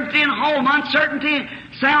 uncertainty in home, uncertainty in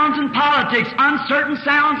sounds in politics, uncertain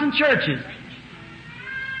sounds in churches.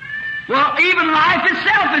 Well, even life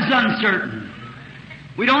itself is uncertain.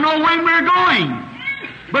 We don't know when we're going.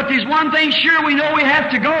 But there's one thing sure, we know we have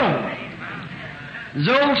to go.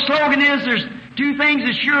 The old slogan is, there's two things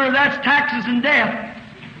that's sure, that's taxes and death.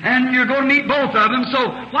 And you're going to meet both of them, so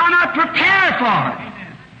why not prepare for it?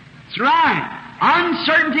 That's right.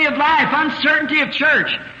 Uncertainty of life, uncertainty of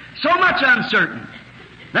church. So much uncertain.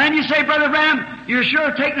 Then you say, Brother Branham, you're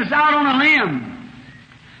sure taking us out on a limb.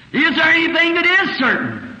 Is there anything that is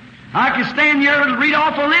certain? I can stand here and read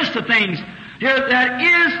off a list of things here that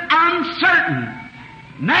is uncertain.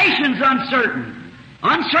 Nations uncertain.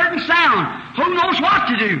 Uncertain sound. Who knows what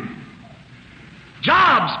to do?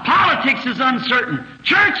 Jobs, politics is uncertain.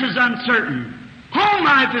 Church is uncertain. Home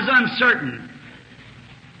life is uncertain.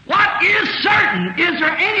 What is certain? Is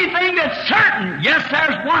there anything that's certain? Yes,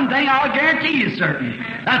 there's one thing I'll guarantee you certain.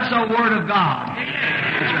 That's the Word of God.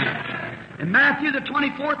 That's right. In Matthew, the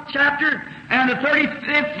 24th chapter and the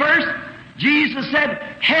 35th verse, Jesus said,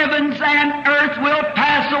 heavens and earth will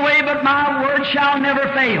pass away, but my word shall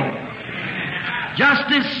never fail.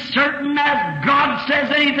 Just as certain as God says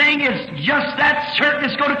anything, it's just that certain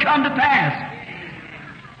it's going to come to pass.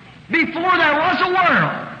 Before there was a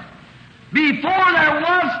world, before there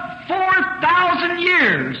was 4,000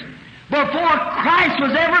 years, before Christ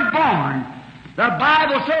was ever born, the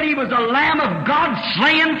Bible said He was the Lamb of God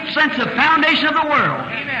slain since the foundation of the world.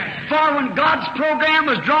 Amen. For when God's program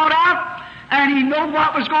was drawn out, and he knew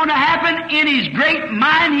what was going to happen. In his great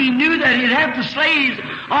mind, he knew that he'd have to slay his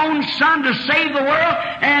own son to save the world,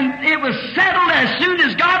 and it was settled as soon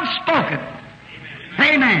as God spoke it.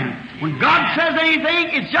 Amen. When God says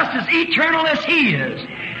anything, it's just as eternal as He is.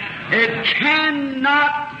 It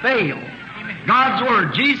cannot fail. God's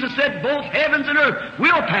Word. Jesus said, both heavens and earth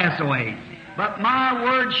will pass away, but my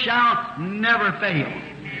word shall never fail.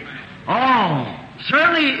 Oh,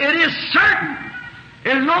 certainly it is certain.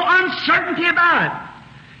 There's no uncertainty about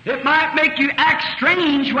it. It might make you act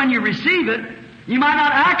strange when you receive it. You might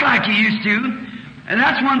not act like you used to, and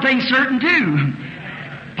that's one thing certain too.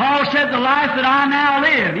 Paul said, the life that I now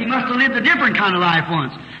live, he must have lived a different kind of life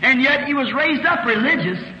once. And yet he was raised up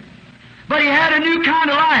religious, but he had a new kind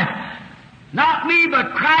of life. Not me,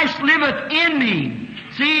 but Christ liveth in me.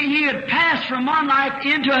 See, he had passed from one life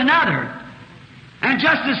into another. And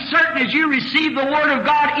just as certain as you receive the Word of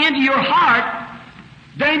God into your heart,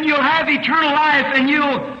 then you'll have eternal life and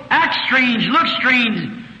you'll act strange, look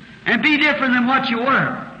strange, and be different than what you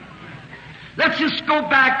were. Let's just go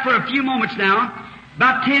back for a few moments now,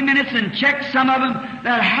 about 10 minutes, and check some of them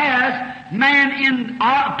that has man in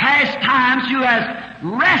past times who has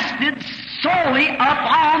rested solely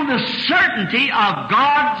upon the certainty of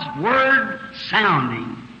God's Word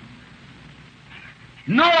sounding.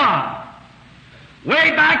 Noah,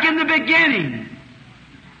 way back in the beginning,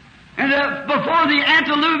 and before the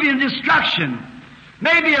antediluvian destruction,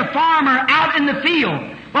 maybe a farmer out in the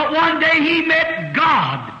field, but one day he met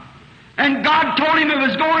God, and God told him it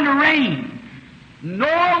was going to rain.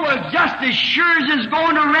 Noah was just as sure as it was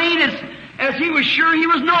going to rain as he was sure he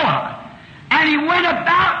was Noah. And he went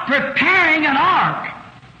about preparing an ark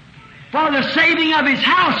for the saving of his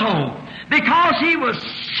household because he was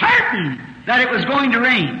certain that it was going to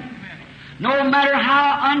rain. No matter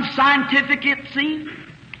how unscientific it seemed,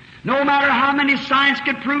 no matter how many science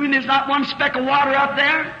could prove there's not one speck of water up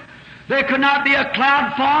there, there could not be a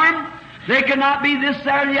cloud formed, there could not be this,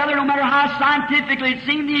 there, or the other, no matter how scientifically it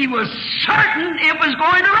seemed, he was certain it was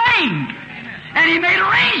going to rain. And he made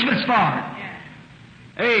arrangements for it.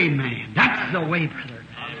 Amen. That's the way, brother.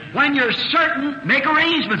 When you're certain, make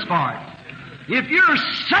arrangements for it. If you're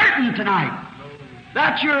certain tonight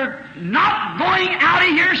that you're not going out of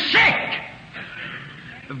here sick,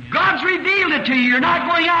 if God's revealed it to you, you're not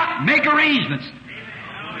going out, make arrangements.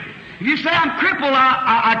 If you say, I'm crippled,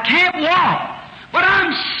 I can't walk, but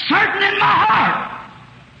I'm certain in my heart.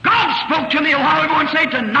 God spoke to me a while ago and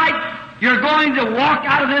said, tonight you're going to walk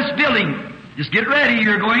out of this building. Just get ready,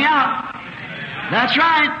 you're going out. That's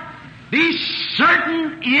right. Be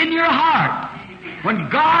certain in your heart. When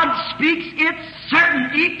God speaks, it's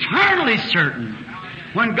certain, eternally certain.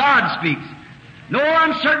 When God speaks. No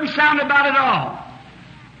uncertain sound about it all.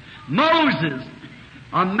 Moses,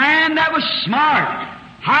 a man that was smart,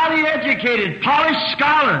 highly educated, polished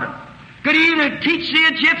scholar, could even teach the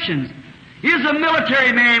Egyptians. He was a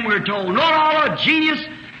military man, we're told. Not all a genius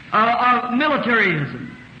of militarism.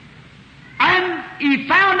 And he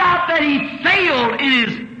found out that he failed in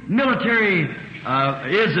his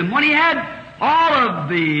militaryism when he had all of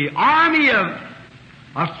the army of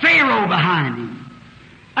Pharaoh behind him.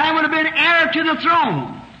 And would have been heir to the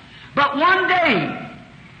throne. But one day,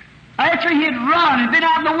 after he had run and been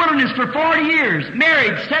out in the wilderness for 40 years,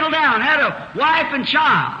 married, settled down, had a wife and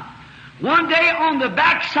child, one day on the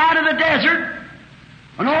backside of the desert,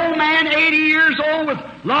 an old man, 80 years old, with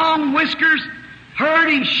long whiskers,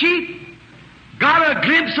 herding sheep, got a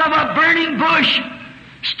glimpse of a burning bush,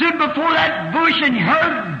 stood before that bush and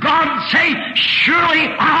heard God say, surely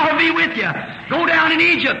I'll be with you. Go down in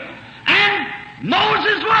Egypt. And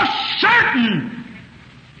Moses was certain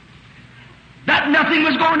that nothing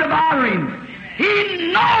was going to bother him. He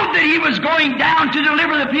knew that he was going down to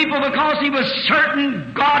deliver the people because he was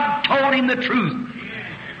certain God told him the truth.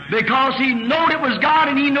 Because he knew it was God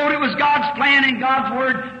and he knew it was God's plan and God's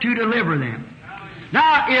word to deliver them.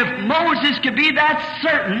 Now, if Moses could be that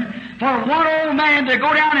certain for one old man to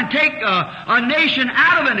go down and take a nation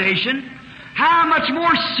out of a nation, how much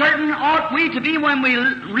more certain ought we to be when we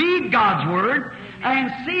read God's Word and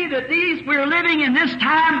see that we're living in this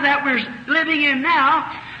time that we're living in now,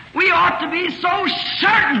 we ought to be so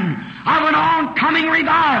certain of an oncoming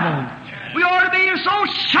revival. We ought to be so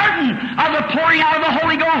certain of the pouring out of the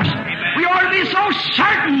Holy Ghost. We ought to be so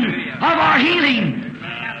certain of our healing.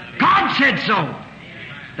 God said so.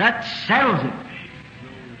 That settles it.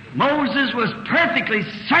 Moses was perfectly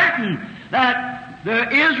certain that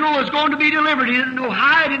Israel was going to be delivered. He didn't know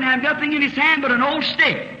how. He didn't have nothing in his hand but an old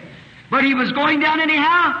stick. But he was going down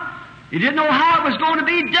anyhow. He didn't know how it was going to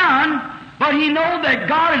be done, but he knew that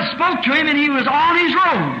God had spoke to him and he was on his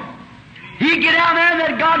road. He'd get down there and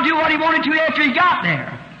let God do what He wanted to after He got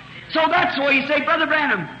there. So that's why you say, Brother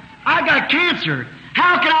Branham, I got cancer.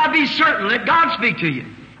 How can I be certain? Let God speak to you.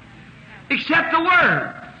 Accept the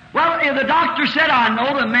Word. Well, if the doctor said, I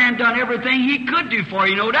know the man done everything he could do for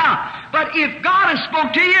you, no doubt. But if God has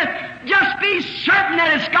spoke to you, just be certain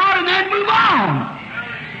that it's God and then move on.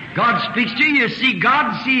 God speaks to you. See,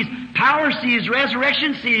 God sees power, sees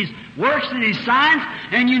resurrection, sees works and His signs,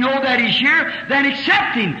 and you know that He's here, then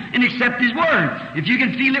accept Him and accept His Word. If you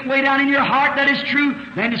can feel it way down in your heart that is true,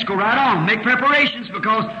 then just go right on. Make preparations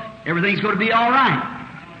because everything's going to be all right.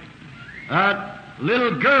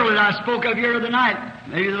 Little girl that I spoke of here the other night,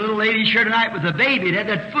 maybe the little lady here tonight with the baby, it had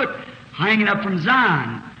that foot hanging up from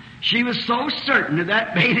Zion. She was so certain that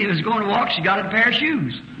that baby was going to walk, she got a pair of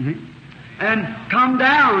shoes. And come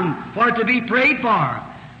down for it to be prayed for.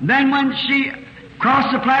 Then when she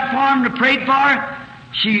crossed the platform to pray for her,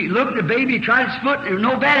 she looked at the baby, tried its foot, and it was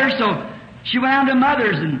no better, so she went down to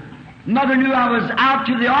Mother's, and Mother knew I was out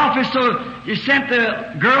to the office, so she sent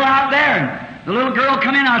the girl out there. The little girl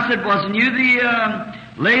come in. I said, wasn't you the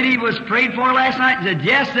lady was prayed for last night? She said,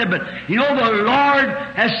 yes. I said, but you know, the Lord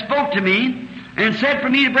has spoke to me and said for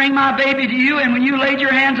me to bring my baby to you, and when you laid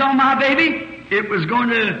your hands on my baby, it was going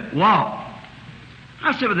to walk.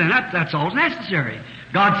 I said, well then that's all necessary.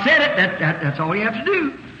 God said it, that's all you have to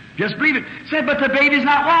do. Just believe it. Said, but the baby's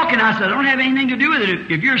not walking. I said, I don't have anything to do with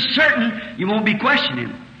it. If you're certain, you won't be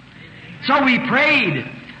questioning. So we prayed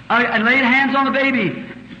and laid hands on the baby.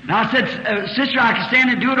 And I said, sister, I can stand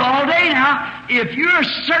and do it all day now. If you're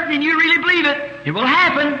certain and you really believe it, it will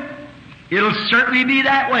happen. It'll certainly be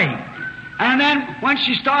that way. And then when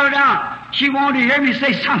she started out, she wanted to hear me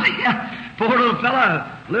say something. Poor little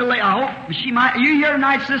fella, I hope she might. Are you here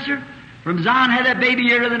tonight, sister? From Zion, had that baby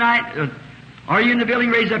here the other night? Are you in the building?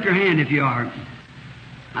 Raise up your hand if you are.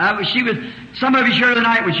 She was. Some of you here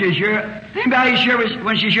tonight when she was here. Anybody here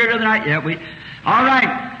when she was here the other night? Yeah, all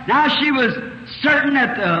right. Now she was certain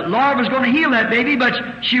that the Lord was going to heal that baby,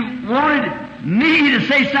 but she wanted me to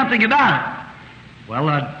say something about it. Well,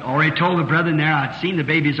 I'd already told the brethren there I'd seen the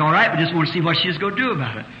baby's all right, but just want to see what she was going to do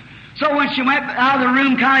about it. So when she went out of the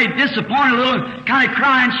room kind of disappointed, a little kind of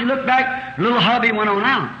crying, she looked back, her little hubby went on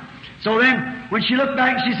out. So then when she looked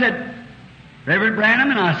back, she said, Reverend Branham?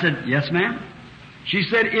 And I said, yes, ma'am. She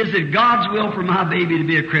said, is it God's will for my baby to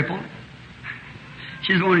be a cripple?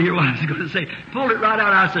 She's going to hear what I was going to say. Pulled it right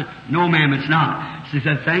out. I said, no, ma'am, it's not. She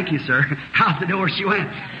said, thank you, sir. Out the door she went.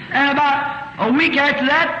 And about a week after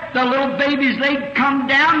that, the little baby's leg come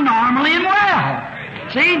down normally and well.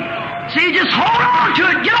 See, just hold on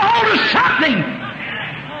to it. Get a hold of something.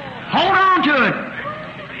 Hold on to it.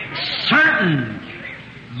 Certain.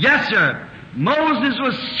 Yes, sir. Moses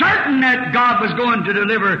was certain that God was going to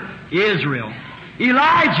deliver Israel.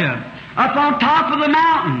 Elijah, up on top of the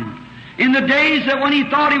mountain, in the days that when he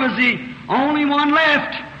thought he was the only one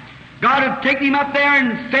left, God had taken him up there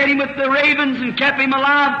and fed him with the ravens and kept him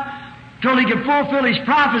alive till he could fulfill his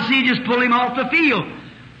prophecy, just pull him off the field.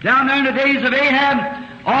 Down there in the days of Ahab,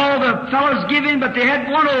 all the fellows give in, but they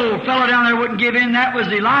had one old fellow down there wouldn't give in. That was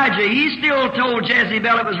Elijah. He still told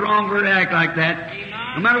Jezebel it was wrong for her to act like that.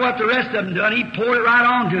 No matter what the rest of them done, he poured it right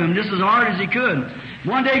on to him just as hard as he could.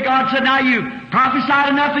 One day God said, now you prophesied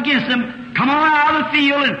enough against them. Come on out of the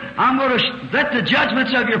field and I'm going to let the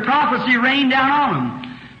judgments of your prophecy rain down on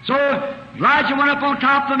them. So Elijah went up on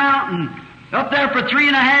top of the mountain, up there for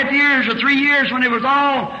 3.5 years or 3 years when it was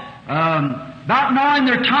all about gnawing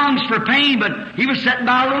their tongues for pain, but he was sitting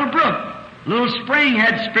by a little brook. A little spring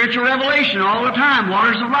had spiritual revelation all the time,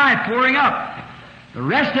 waters of life pouring up. The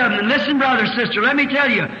rest of them, and listen, brother, sister, let me tell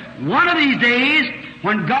you, one of these days,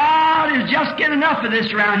 when God is just getting enough of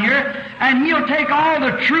this around here, and He'll take all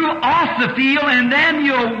the true off the field, and then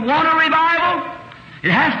you'll want a revival,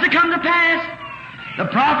 it has to come to pass. The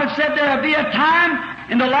prophet said there'll be a time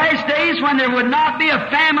in the last days when there would not be a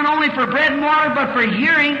famine only for bread and water, but for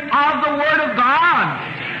hearing of the Word of God.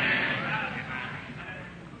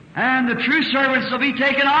 And the true servants will be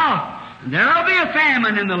taken off. There'll be a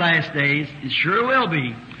famine in the last days. It sure will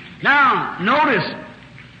be. Now, notice,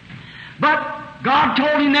 but God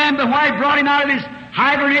told him then, but when He brought him out of his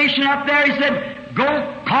hibernation up there, He said, go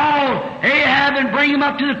call Ahab and bring him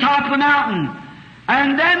up to the top of the mountain.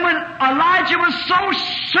 And then when Elijah was so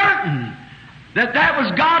certain that that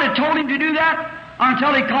was God had told him to do that,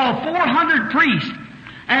 until he called 400 priests,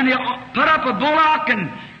 and they put up a bullock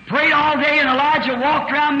and prayed all day, and Elijah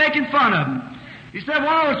walked around making fun of him. He said,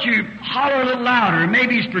 why don't you holler a little louder?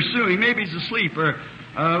 Maybe he's pursuing, maybe he's asleep, or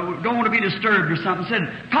don't want to be disturbed or something.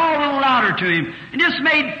 Said, call a little louder to him, and just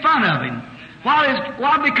made fun of him.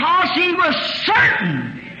 Why? Because he was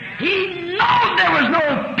certain. He knew there was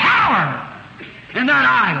no power in that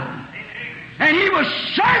idol. And he was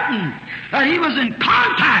certain that he was in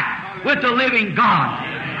contact with the living God.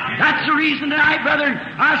 That's the reason tonight, brethren,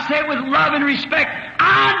 I say it with love and respect.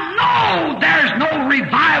 I know there's no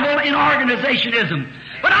revival in organizationism.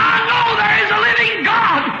 But I know there is a living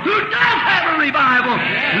God who does have a revival.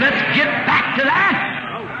 Let's get back to that.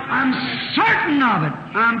 I'm certain of it.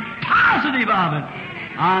 I'm positive of it.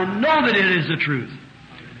 I know that it is the truth.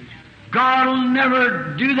 God will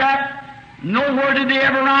never do that. Nowhere did they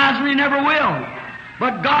ever rise, and they never will.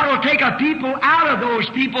 But God will take a people out of those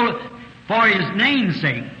people for His name's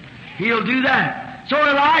sake. He'll do that. So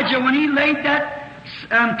Elijah, when he laid that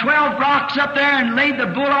 12 rocks up there and laid the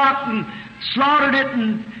bullock and slaughtered it,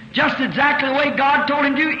 and just exactly the way God told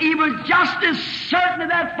him to, he was just as certain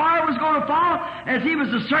that fire was going to fall as he was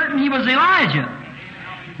as certain he was Elijah.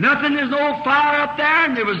 Nothing, there's no fire up there,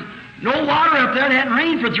 and there was no water up there. It hadn't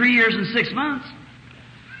rained for 3 years and 6 months.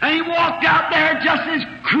 And he walked out there just as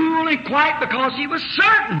cool and quiet because he was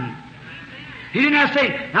certain. He didn't have to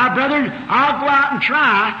say, now brethren, I'll go out and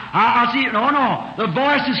try. I'll see it. No, no. The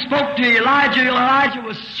voice that spoke to Elijah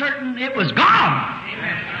was certain it was God.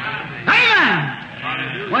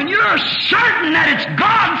 Amen. When you're certain that it's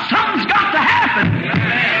God, something's got to happen.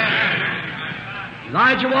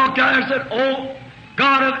 Elijah walked out there and said, "Oh,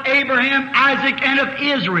 God of Abraham, Isaac, and of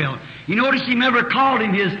Israel." You notice he never called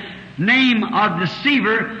him his name of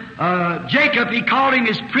deceiver, Jacob. He called him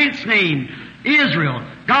his prince name, Israel.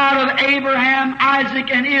 God of Abraham, Isaac,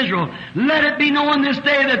 and Israel. Let it be known this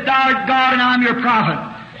day that thou art God and I'm your prophet.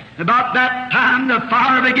 About that time the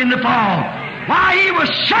fire began to fall. Why, he was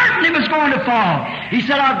certain it was going to fall. He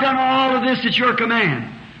said, "I've done all of this at your command."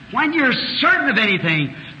 When you're certain of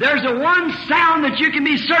anything, there's a one sound that you can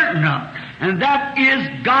be certain of, and that is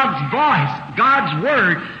God's voice. God's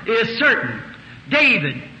word is certain.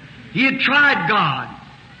 David, he had tried God.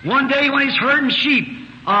 One day when he's herding sheep,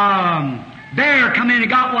 bear come in and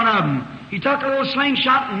got one of them. He took a little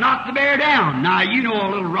slingshot and knocked the bear down. Now, you know a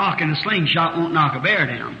little rock and a slingshot won't knock a bear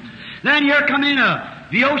down. Then here come in a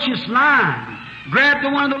vicious lion, grabbed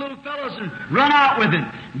one of the little fellows and run out with it.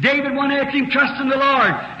 David went after him, trusting the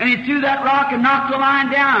Lord, and he threw that rock and knocked the lion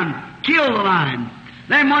down, killed the lion.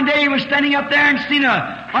 Then one day he was standing up there and seen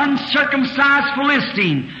a uncircumcised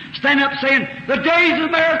Philistine stand up saying, "The days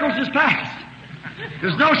of miracles is past."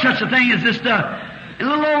 There's no such a thing as this stuff. And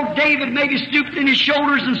little old David maybe stooped in his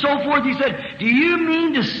shoulders and so forth. He said, "Do you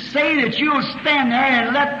mean to say that you'll stand there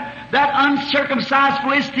and let that uncircumcised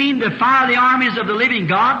Philistine defy the armies of the living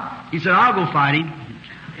God?" He said, "I'll go fight him."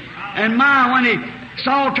 And when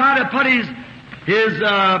Saul tried to put his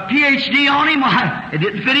PhD on him, it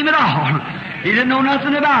didn't fit him at all. He didn't know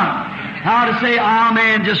nothing about how to say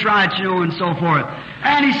amen just right, and so forth.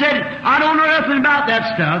 And he said, "I don't know nothing about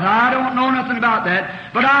that stuff. I don't know nothing about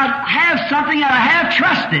that. But I have something that I have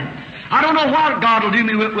trusted. I don't know what God will do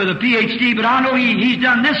me with a PhD, but I know He's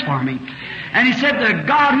done this for me." And he said, "The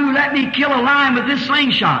God who let me kill a lion with this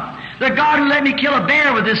slingshot, the God who let me kill a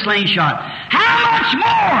bear with this slingshot, how much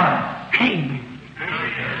more? Amen.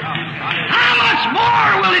 How much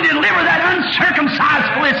more will He deliver that uncircumcised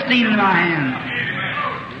Philistine in my hand?"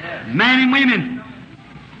 Men and women,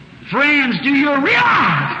 friends, do you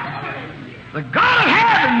realize the God of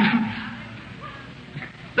heaven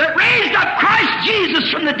that raised up Christ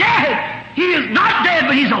Jesus from the dead, He is not dead,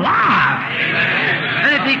 but He's alive.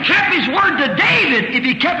 And if He kept His word to David, if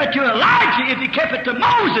He kept it to Elijah, if He kept it to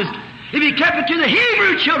Moses, if He kept it to the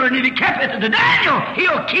Hebrew children, if He kept it to Daniel,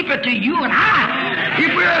 He'll keep it to you and I.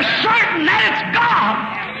 If we're certain that it's God.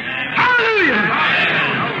 Hallelujah.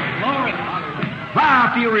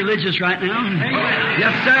 Wow, I feel religious right now.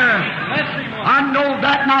 Yes, sir. I know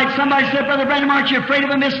that night somebody said, "Brother Branham, aren't you afraid of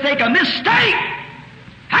a mistake?" A mistake?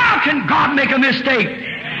 How can God make a mistake?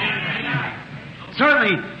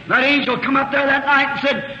 Certainly, that angel come up there that night and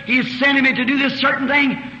said, He's sending me to do this certain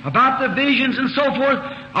thing about the visions and so forth.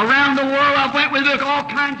 Around the world I went with all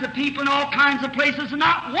kinds of people in all kinds of places, and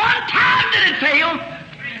not one time did it fail.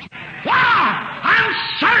 Why? I'm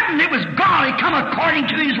certain it was God. He come according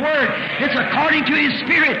to His Word. It's according to His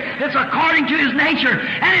Spirit. It's according to His nature.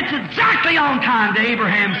 And it's exactly on time to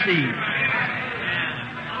Abraham's seed.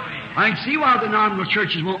 I can see why the nominal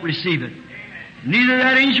churches won't receive it. Neither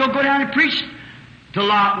that angel go down and preach to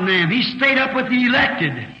Lot and them. He stayed up with the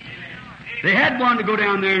elected. They had one to go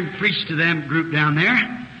down there and preach to them group down there.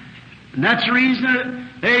 And that's the reason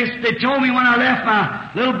they told me when I left my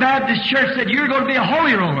little Baptist church, said, "You're going to be a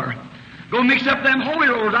holy roller. Go mix up them holy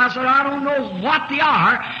rollers." I said, "I don't know what they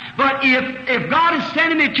are, but if God is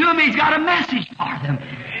sending me to them, He's got a message for them."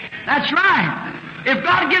 That's right. If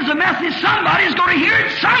God gives a message, somebody's going to hear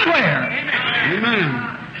it somewhere.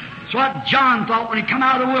 Amen. It's what John thought when he come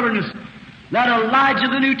out of the wilderness. That Elijah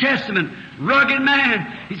of the New Testament, rugged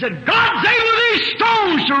man, he said, God's able these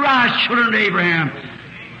stones to rise children of Abraham.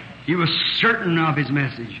 He was certain of his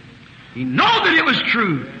message. He knew that it was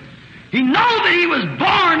true. He knew that he was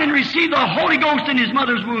born and received the Holy Ghost in his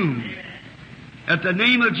mother's womb. At the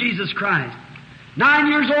name of Jesus Christ. 9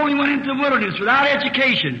 years old, he went into the wilderness without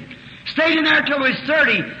education. Stayed in there till he was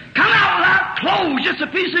 30. Come out without clothes, just a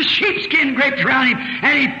piece of sheepskin draped around him.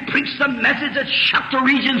 And he preached the message that shook the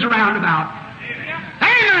regions around about.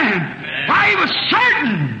 Amen. Why, he was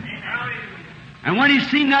certain. And when he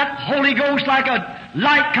seen that Holy Ghost like a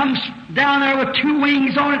light comes down there with two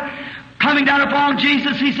wings on it, coming down upon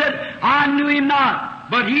Jesus, he said, I knew him not.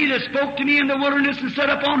 But he that spoke to me in the wilderness and said,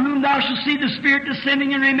 upon whom thou shalt see the Spirit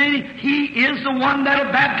descending and remaining, he is the one that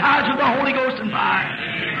will baptize with the Holy Ghost and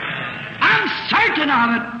fire. I'm certain of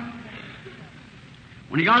it.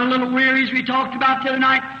 When he got a little weary, as we talked about the other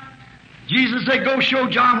night, Jesus said, go show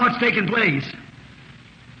John what's taking place.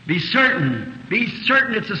 Be certain. Be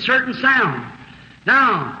certain. It's a certain sound.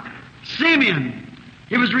 Now, Simeon,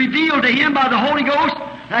 it was revealed to him by the Holy Ghost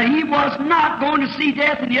that he was not going to see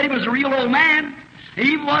death, and yet he was a real old man.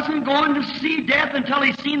 He wasn't going to see death until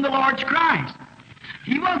he seen the Lord's Christ.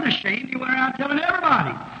 He wasn't ashamed. He went around telling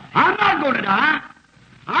everybody, I'm not going to die.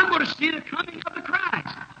 I'm going to see the coming of the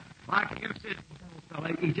Christ. Like him said,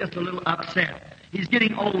 he's just a little upset. He's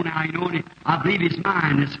getting old now, you know, and I believe his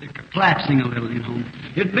mind is collapsing a little, you know.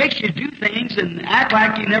 It makes you do things and act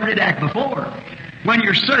like you never did act before. When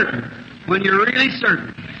you're certain. When you're really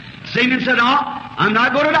certain. Simeon said, I'm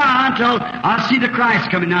not going to die until I see the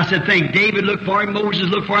Christ coming. And I said, think, David looked for him, Moses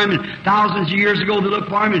looked for him, and thousands of years ago they looked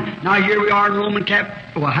for him, and now here we are in Roman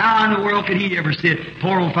cap. Well, how in the world could he ever see it?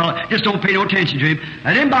 Poor old fellow. Just don't pay no attention to him.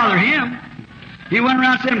 That didn't bother him. He went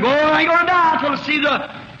around saying, I ain't going to die until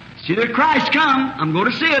I see the Christ come. I'm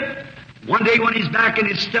going to see it. One day when he's back in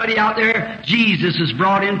his study out there, Jesus is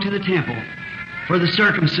brought into the temple for the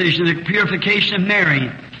circumcision, the purification of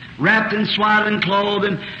Mary, wrapped in swaddling clothes,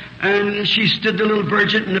 and she stood the little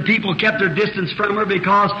virgin, and the people kept their distance from her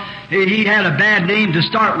because he had a bad name to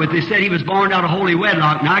start with. They said he was born out of holy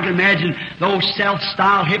wedlock. Now I can imagine those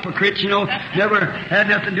self-styled hypocrites, you know, never had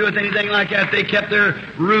nothing to do with anything like that. They kept their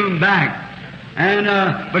room back. And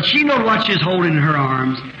but she knowed what she was holding in her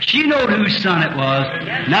arms. She knowed whose son it was.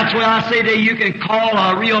 And that's why I say that you can call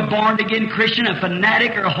a real born-again Christian a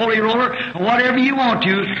fanatic or a holy roller or whatever you want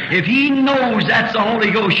to. If he knows that's the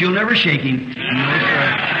Holy Ghost, you'll never shake him.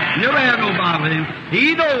 You never have no bother with him.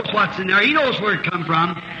 He knows what's in there. He knows where it come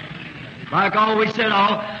from. Like I always said,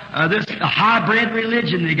 this hybrid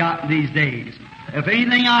religion they got these days. If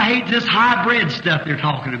anything I hate, this hybrid stuff they're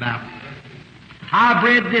talking about.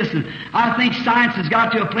 Hybrid this, and I think science has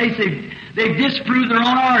got to a place they've disproved their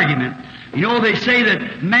own argument. You know, they say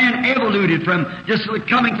that man evoluted from just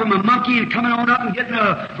coming from a monkey and coming on up and getting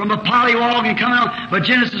from a pollywog and coming on. But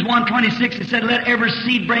Genesis 1:26, it said, let every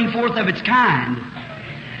seed bring forth of its kind.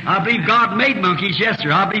 I believe God made monkeys, yes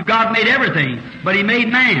sir. I believe God made everything, but He made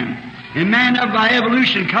man. And man, by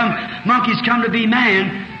evolution, monkeys come to be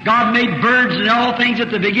man. God made birds and all things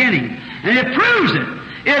at the beginning. And it proves it.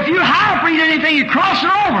 If you hybrid anything, you cross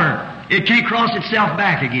it over, it can't cross itself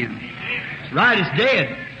back again. Right, it's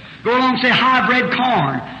dead. Go along and say hybrid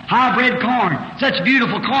corn. Hybrid corn. Such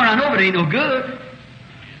beautiful corn, I know, but it ain't no good.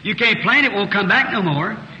 You can't plant it, won't come back no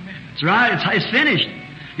more. That's right, it's finished.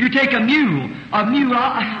 You take a mule. A mule's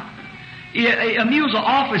the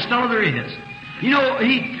awfulest fellow there is. You know,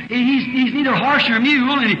 he's neither horse nor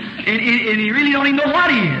mule, and he really don't even know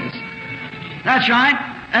what he is. That's right.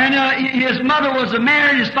 And his mother was a mare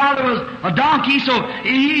and his father was a donkey, so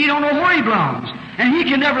he don't know where he belongs. And he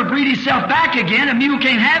can never breed himself back again. A mule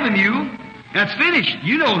can't have a mule. That's finished.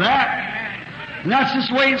 You know that. And that's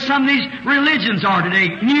just the way some of these religions are today.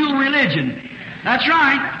 Mule religion. That's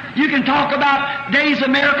right. You can talk about days of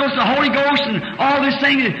miracles, the Holy Ghost, and all this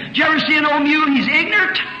thing. Did you ever see an old mule? He's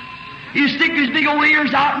ignorant. You stick his big old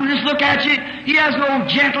ears out and just look at you. He has no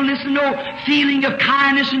gentleness and no feeling of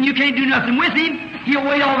kindness, and you can't do nothing with him. He'll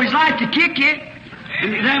wait all his life to kick you,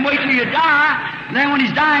 and then wait till you die. And then when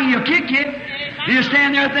he's dying, he'll kick you. He'll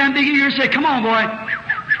stand there with them big ears and say, come on, boy.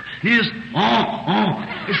 And he just,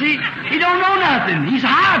 You see, he don't know nothing. He's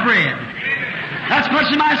hybrid. That's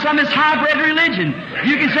much of some of this hybrid religion.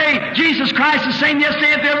 You can say, Jesus Christ is the same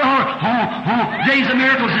yesterday and forever. Days of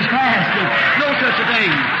miracles is past. No such a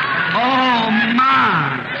thing. Oh,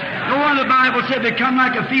 my. No wonder the Bible said they come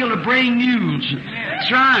like a field of braying mules.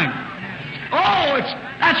 That's right. Oh,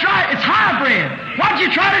 that's right, it's hybrid. What'd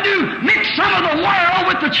you try to do? Mix some of the world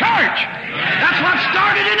with the church. That's what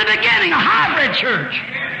started in the beginning, a hybrid church.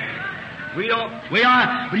 We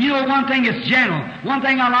are, but you know one thing is gentle. One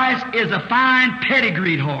thing I like is a fine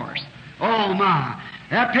pedigreed horse. Oh my.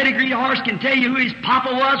 That pedigreed horse can tell you who his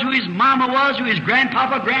papa was, who his mama was, who his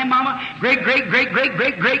grandpapa, grandmama, great,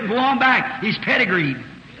 and go on back. He's pedigreed.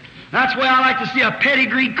 That's why I like to see a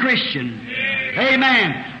pedigreed Christian.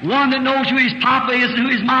 Amen. One that knows who his papa is and who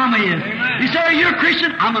his mama is. You say, are you a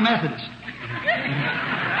Christian? I'm a Methodist.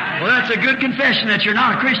 Well, that's a good confession that you're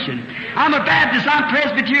not a Christian. I'm a Baptist, I'm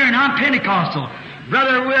Presbyterian, I'm Pentecostal.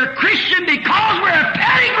 Brother, we're a Christian because we're a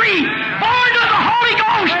pedigree, born of the Holy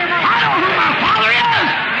Ghost. I know who my Father is.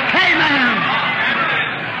 Amen.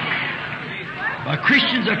 A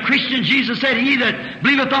Christian's a Christian. Jesus said, he that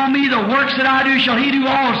believeth on me, the works that I do shall he do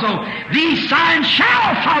also. These signs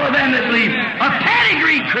shall follow them that believe. A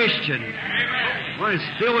pedigree Christian. Well, it's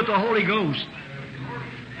filled with the Holy Ghost.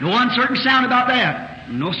 No uncertain sound about that.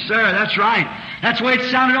 No, sir, that's right. That's the way it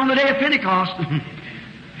sounded on the day of Pentecost.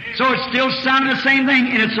 So it still sounded the same thing,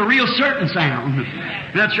 and it's a real certain sound.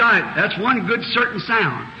 That's right. That's one good certain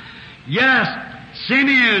sound. Yes,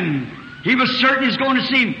 Simeon, he was certain he's going to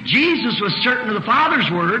see him. Jesus was certain of the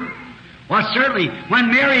Father's word. Well, certainly, when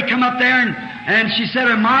Mary come up there and she said,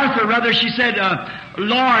 or Martha rather, she said,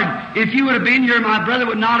 Lord, if you would have been here, my brother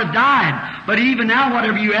would not have died. But even now,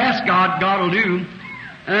 whatever you ask God, God will do.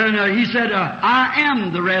 And he said, I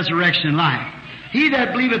am the resurrection and life. He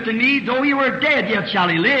that believeth in me, though he were dead, yet shall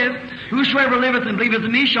he live. Whosoever liveth and believeth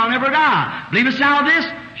in me shall never die. Believest thou this?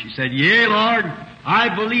 She said, Yea, Lord,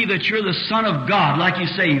 I believe that you're the Son of God, like you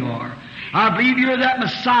say you are. I believe you're that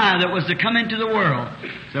Messiah that was to come into the world.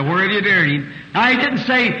 So where have you buried him? Now he didn't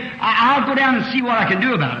say, I'll go down and see what I can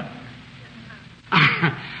do about it.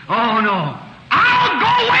 Oh no. I'll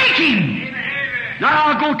go wake him. Not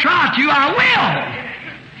I'll go try to, I will.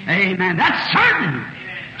 Amen. That's certain.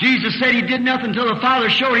 Jesus said he did nothing until the Father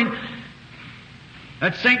showed him.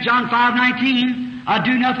 That's St. John 5:19. I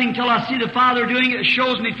do nothing till I see the Father doing it. It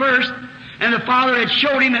shows me first. And the Father had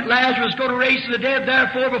showed him that Lazarus go to raise from the dead.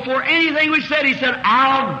 Therefore, before anything was said, he said,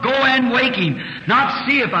 I'll go and wake him. Not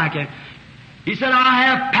see if I can. He said, I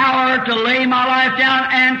have power to lay my life down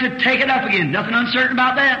and to take it up again. Nothing uncertain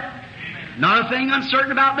about that. Not a thing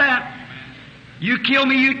uncertain about that. You kill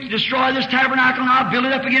me, you destroy this tabernacle, and I'll build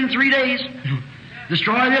it up again in 3 days.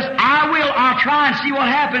 Destroy this, I will. I'll try and see what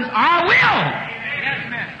happens. I will.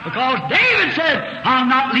 Because David said, I'll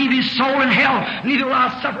not leave his soul in hell, neither will I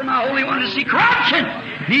suffer my Holy One to see corruption.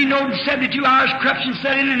 He knowed in 72 hours corruption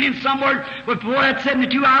set in, and in some word, before that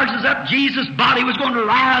 72 hours is up, Jesus' body was going to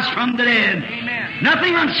rise from the dead. Amen.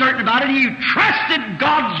 Nothing uncertain about it. He trusted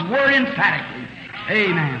God's word emphatically.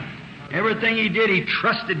 Amen. Everything he did, he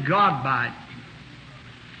trusted God by it.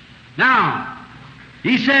 Now,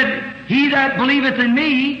 he said, he that believeth in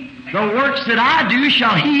me, the works that I do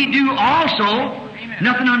shall he do also. Amen.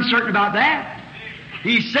 Nothing uncertain about that.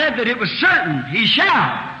 He said that it was certain. He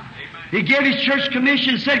shall. He gave his church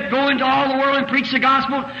commission, said, go into all the world and preach the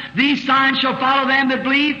gospel. These signs shall follow them that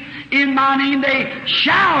believe. In my name they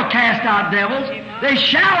shall cast out devils. They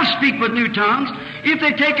shall speak with new tongues. If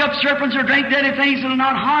they take up serpents or drink deadly things, it will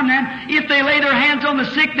not harm them. If they lay their hands on the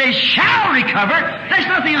sick, they shall recover. There's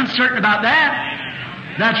nothing uncertain about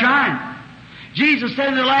that. That's right. Jesus said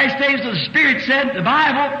in the last days, the Spirit said, the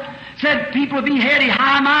Bible said, people will be heady,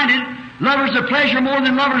 high-minded, lovers of pleasure more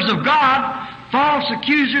than lovers of God, false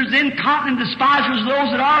accusers, incontinent despisers of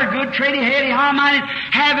those that are good, trading, heady, high-minded,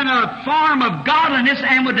 having a form of godliness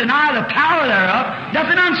and would deny the power thereof.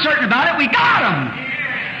 Nothing uncertain about it. We got them.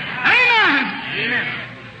 Amen. Amen.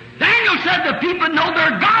 Daniel said the people know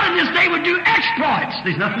their God in this day would do exploits.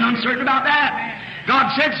 There's nothing uncertain about that.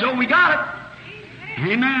 God said so. We got it.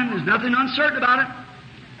 Amen. There's nothing uncertain about it.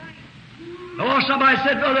 Oh, somebody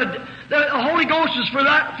said, well, the Holy Ghost is for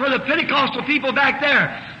the Pentecostal people back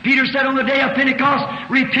there. Peter said on the day of Pentecost,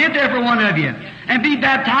 repent every one of you, and be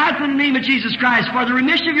baptized in the name of Jesus Christ for the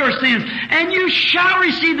remission of your sins, and you shall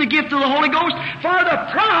receive the gift of the Holy Ghost, for the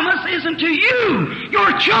promise is unto you,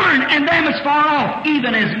 your children, and them as far off,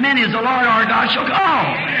 even as many as the Lord our God shall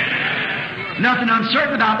call. Nothing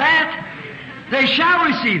uncertain about that. They shall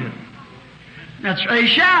receive it. They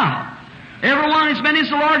shall. Everyone as many as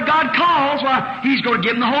the Lord God calls, well, He's going to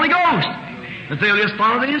give them the Holy Ghost. If they'll just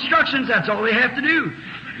follow the instructions, that's all they have to do.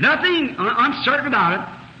 Nothing uncertain about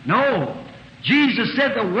it. No. Jesus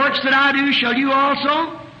said, the works that I do shall you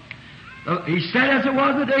also. He said, as it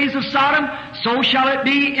was in the days of Sodom, so shall it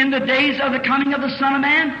be in the days of the coming of the Son of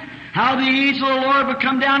Man. How the angel of the Lord would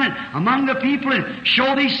come down and among the people and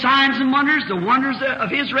show these signs and wonders, the wonders of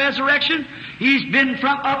His resurrection. He's been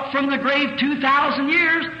up from the grave 2,000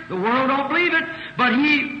 years. The world don't believe it. But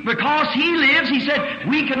because He lives, He said,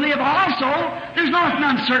 we can live also. There's nothing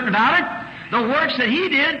uncertain about it. The works that He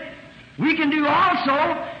did, we can do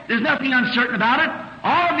also. There's nothing uncertain about it.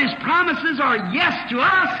 All of His promises are yes to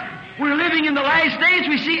us. We're living in the last days.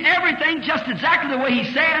 We see everything just exactly the way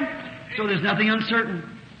He said. So there's nothing uncertain.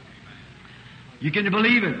 You can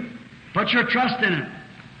believe it. Put your trust in it.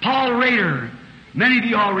 Paul Rader. Many of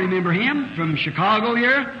you all remember him from Chicago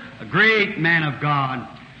here. A great man of God.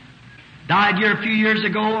 Died here a few years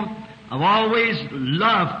ago. I've always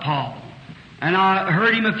loved Paul. And I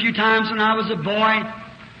heard him a few times when I was a boy.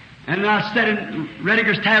 And I sat in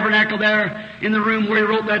Rediger's Tabernacle there in the room where he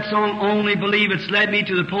wrote that song, Only Believe. It's led me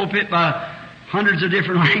to the pulpit by hundreds of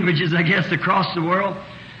different languages, I guess, across the world.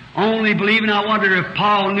 Only Believe. And I wondered if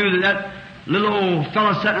Paul knew that little old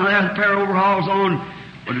fellow sitting there with a pair of overalls on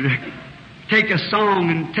would take a song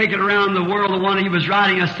and take it around the world, the one he was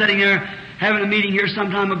writing. I was sitting there having a meeting here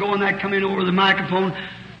some time ago, and that come in over the microphone.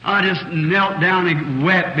 I just knelt down and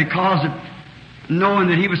wept because of knowing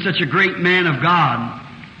that he was such a great man of God.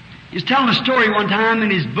 He was telling a story one time in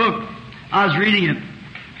his book. I was reading it.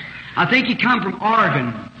 I think he come from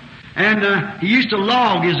Oregon. And he used to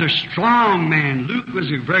log. He was a strong man. Luke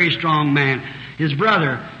was a very strong man, his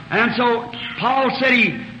brother. And so Paul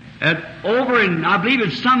said over in, I believe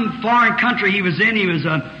it's some foreign country he was in,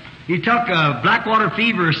 he took a blackwater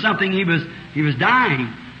fever or something. He was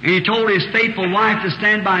dying. And he told his faithful wife to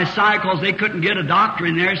stand by his side because they couldn't get a doctor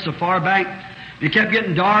in there so far back. It kept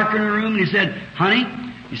getting darker in the room, and he said, honey,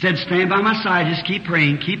 he said, stand by my side, just keep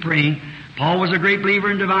praying, keep praying. Paul was a great believer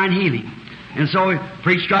in divine healing. And so he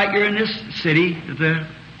preached right here in this city, at the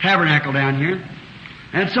tabernacle down here.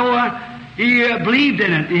 And so he believed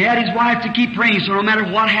in it. He had his wife to keep praying, so no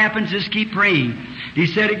matter what happens, just keep praying. He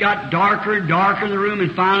said it got darker and darker in the room,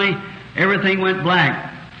 and finally everything went black.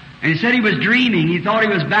 And he said he was dreaming. He thought he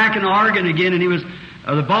was back in Oregon again, and he was,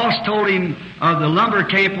 the boss told him of the lumber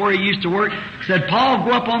camp where he used to work, said, Paul,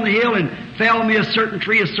 go up on the hill and fell me a certain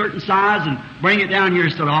tree, a certain size, and bring it down here.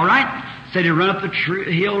 He said, all right. Said he'd run up the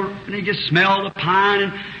hill, and he just smelled the pine,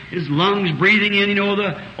 and his lungs breathing in,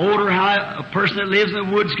 the odor how a person that lives in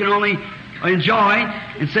the woods can only enjoy.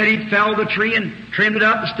 And said he felled the tree and trimmed it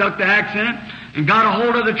up and stuck the axe in it, and got a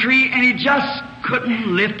hold of the tree, and he just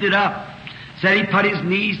couldn't lift it up. Said he put his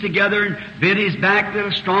knees together and bent his back,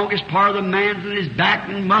 the strongest part of the man's in his back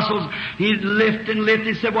and muscles. He'd lift and lift.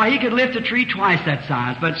 He said, well, he could lift a tree twice that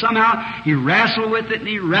size. But somehow he wrestled with it, and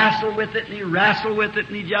he wrestled with it, and he wrestled with it,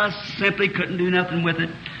 and he just simply couldn't do nothing with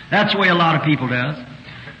it. That's the way a lot of people does.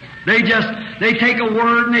 They take a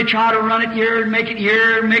word and they try to run it here and make it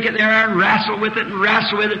here and make it there and wrestle with it and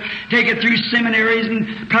wrestle with it. Take it through seminaries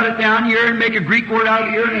and cut it down here and make a Greek word out of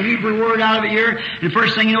it here and a Hebrew word out of it here. And the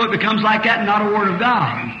first thing you know, it becomes like that and not a word of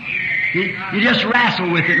God. You just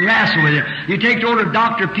wrestle with it and wrestle with it. You take it over to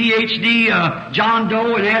Dr. Ph.D. John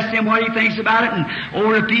Doe and ask him what he thinks about it, and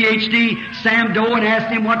over to Ph.D. Sam Doe and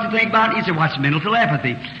ask him what to think about it. He said, what's mental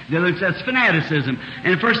telepathy? The other says fanaticism.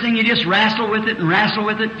 And the first thing you just wrestle with it and wrestle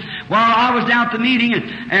with it. Well, I was down at the meeting,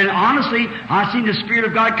 and honestly, I seen the Spirit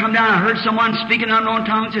of God come down. I heard someone speaking unknown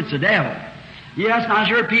tongues. It's the devil. Yes, and I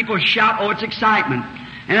heard people shout, oh, it's excitement.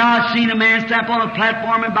 And I seen a man stand up on a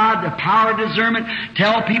platform and by the power of discernment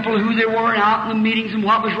tell people who they were and out in the meetings and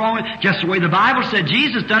what was wrong, just the way the Bible said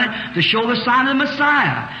Jesus done it to show the sign of the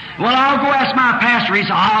Messiah. Well, I'll go ask my pastor. He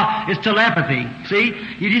said, it's telepathy. See,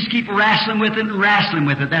 you just keep wrestling with it and wrestling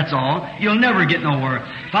with it, that's all. You'll never get nowhere.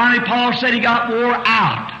 Finally, Paul said he got wore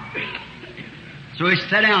out. So he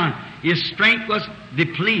sat down. His strength was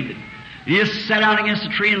depleted. He just sat down against a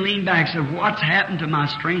tree and leaned back and said, what's happened to my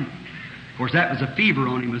strength? Of course, that was a fever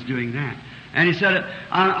on him was doing that. And he said,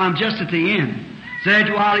 I'm just at the end. Said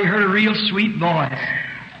after a while, he heard a real sweet voice.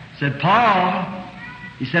 Said, Paul.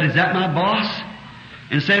 He said, is that my boss?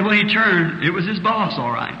 And said when he turned, it was his boss, all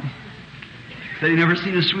right. Said he never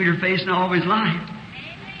seen a sweeter face in all of his life.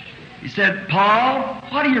 He said, Paul,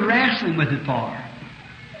 what are you wrestling with it for?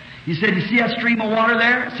 He said, you see that stream of water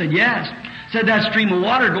there? I said, yes. Said that stream of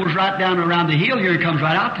water goes right down around the hill here and comes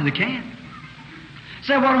right out to the camp.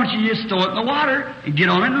 Said, why don't you just throw it in the water and get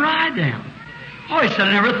on it and ride down? Oh, he said,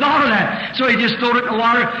 I never thought of that. So he just threw it in the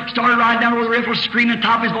water, started riding down over the river, screaming at the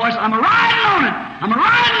top of his voice, I'm a-riding on it! I'm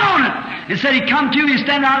a-riding on it! And said he'd come to, he'd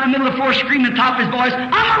stand out in the middle of the floor, screaming at the top of his voice, I'm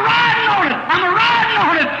a-riding on it! I'm a-riding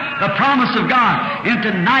on it! The promise of God. And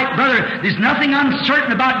tonight, brother, there's nothing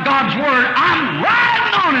uncertain about God's Word. I'm riding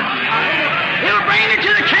on it! It'll bring me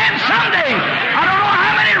to the camp someday. I don't know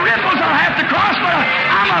how many ripples I'll have to cross, but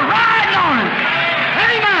I'm a-riding on it!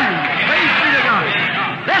 Amen. Praise be to God.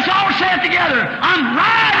 Let's all say it together. I'm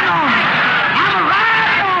riding on it. I'm a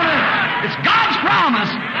riding on it. It's God's promise.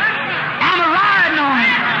 I'm a riding on it.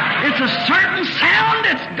 It's a certain sound.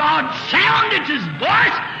 It's God's sound. It's His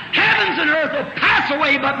voice. Heaven heavens and earth will pass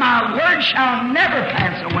away, but my word shall never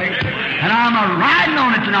pass away. And I'm riding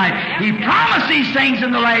on it tonight. He promised these things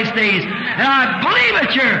in the last days, and I believe it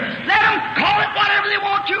here. Let them call it whatever they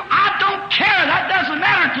want to. I don't care. That doesn't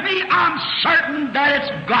matter to me. I'm certain that it's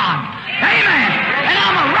God. Amen. And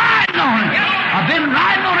I'm riding on it. I've been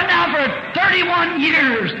riding on it now for 31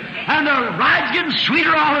 years, and the ride's getting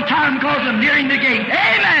sweeter all the time because I'm nearing the gate.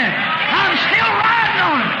 Amen. I'm still riding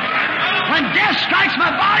on it. When death strikes my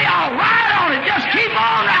body, I'll ride on it. Just keep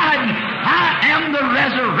on riding. I am the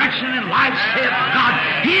resurrection and life, saith God.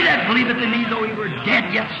 He that believeth in me, though he were dead,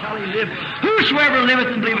 yet shall he live. Whosoever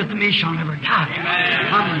liveth and believeth in me shall never die.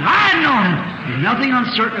 I'm riding on it. There's nothing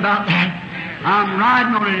uncertain about that. I'm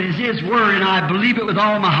riding on it. It is His Word, and I believe it with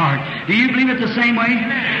all my heart. Do you believe it the same way?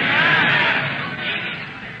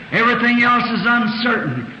 Everything else is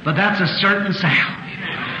uncertain, but that's a certain sound.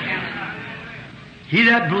 He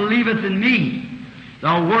that believeth in me,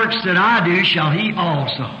 the works that I do shall he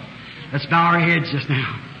also. Let's bow our heads just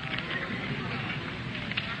now.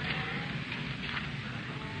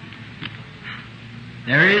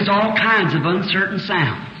 There is all kinds of uncertain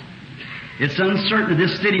sounds. It's uncertain that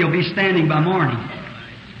this city will be standing by morning.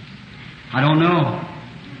 I don't know.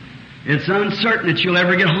 It's uncertain that you'll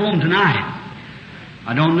ever get home tonight.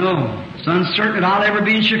 I don't know. It's uncertain that I'll ever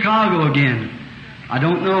be in Chicago again. I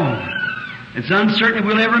don't know. It's uncertain if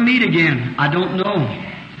we'll ever meet again. I don't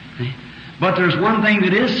know. But there's one thing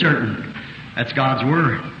that is certain. That's God's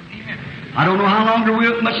Word. I don't know how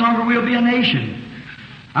much longer we'll be a nation.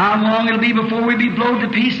 How long it'll be before we be blown to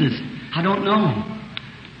pieces. I don't know.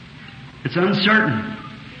 It's uncertain.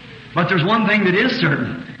 But there's one thing that is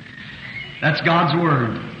certain. That's God's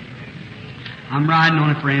Word. I'm riding on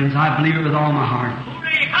it, friends. I believe it with all my heart.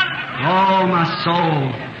 Oh, my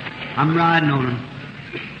soul. I'm riding on it.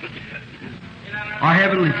 Our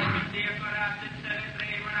Heavenly Father.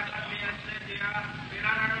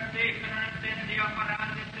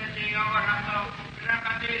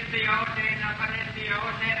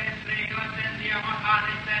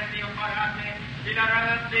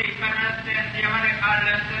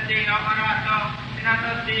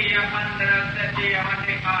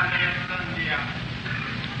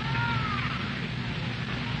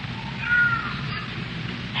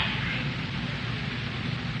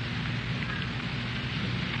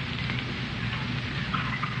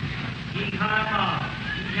 He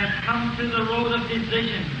has come to the road of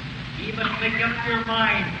decision. Ye must make up your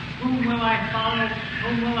mind. Whom will I follow?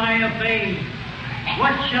 Whom will I obey?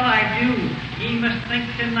 What shall I do? Ye must think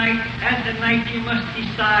tonight, and tonight you must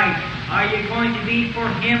decide. Are you going to be for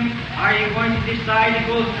Him? Are you going to decide to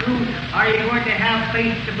go through? Are you going to have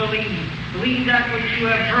faith to believe? Believe that which you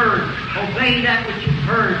have heard. Obey that which you've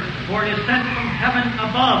heard. For it is sent from heaven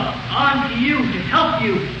above unto you to help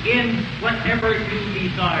you in whatever you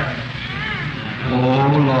desire. Oh,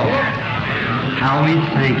 Lord, how we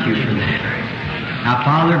thank you for that. Now,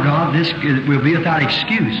 Father God, this will be without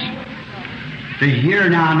excuse to hear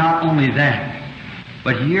now not only that,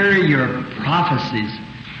 but hear your prophecies.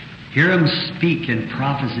 Hear them speak in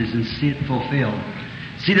prophecies and see it fulfilled.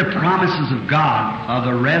 See the promises of God, of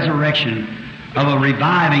the resurrection, of a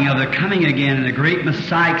reviving, of the coming again, and the great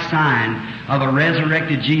Messiah sign of a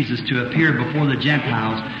resurrected Jesus to appear before the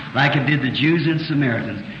Gentiles like it did the Jews and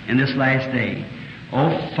Samaritans in this last day.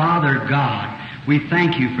 Oh, Father God, we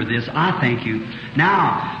thank you for this. I thank you.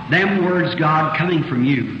 Now, them words, God, coming from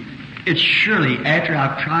you, it's surely after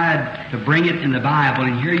I've tried to bring it in the Bible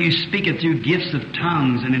and hear you speak it through gifts of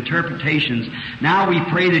tongues and interpretations, now we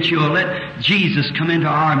pray that you'll let Jesus come into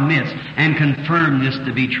our midst and confirm this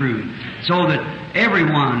to be true, so that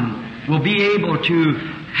everyone will be able to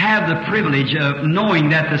have the privilege of knowing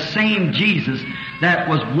that the same Jesus that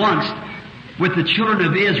was once with the children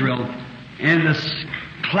of Israel in the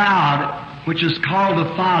cloud, which is called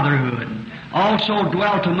the fatherhood, also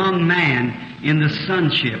dwelt among man in the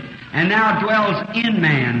sonship, and now dwells in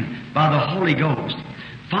man by the Holy Ghost.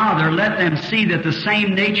 Father, let them see that the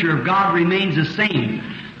same nature of God remains the same.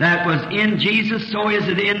 That was in Jesus, so is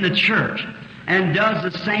it in the church, and does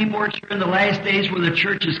the same work in the last days where the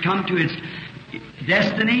church has come to its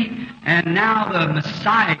destiny, and now the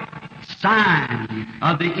Messiah sign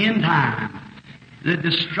of the end time. The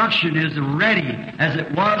destruction is ready as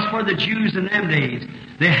it was for the Jews in them days.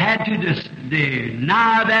 They had to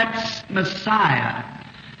deny that Messiah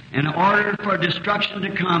in order for destruction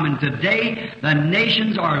to come. And today the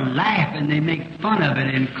nations are laughing. They make fun of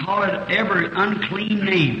it and call it every unclean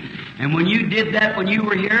name. And when you did that when you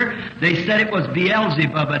were here, they said it was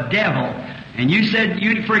Beelzebub, a devil. And you said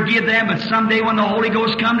you'd forgive them, but someday when the Holy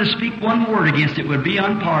Ghost come to speak one word against it would be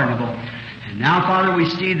unpardonable. And Now, Father, we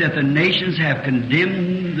see that the nations have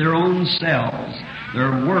condemned their own selves,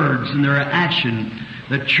 their words and their action.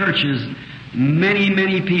 The churches,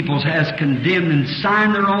 many peoples has condemned and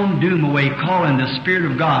signed their own doom away, calling the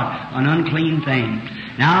Spirit of God an unclean thing.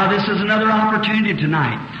 Now, this is another opportunity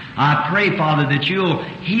tonight. I pray, Father, that you'll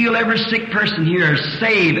heal every sick person here,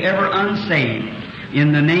 save every unsaved,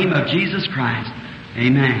 in the name of Jesus Christ.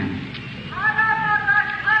 Amen.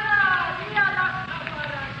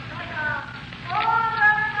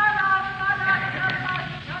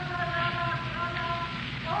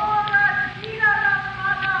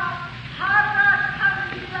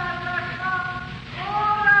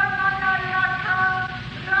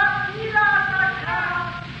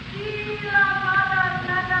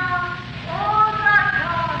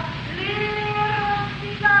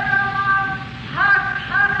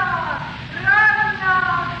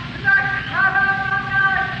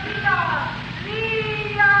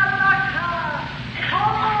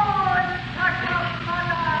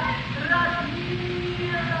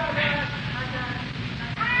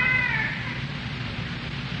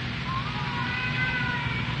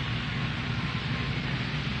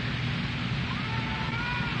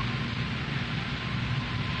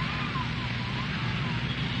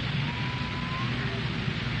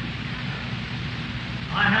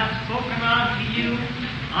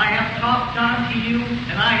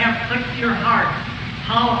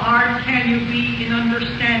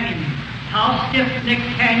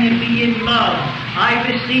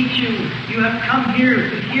 You have come here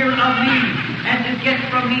to hear of me and to get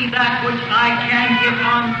from me that which I can give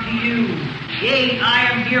unto you. Yea, I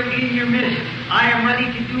am here in your midst. I am ready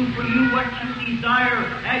to do for you what you desire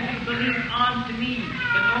as you believe unto me.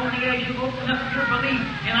 But only as you open up your belief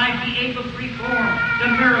can I be able to perform the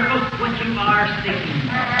miracles which you are seeking.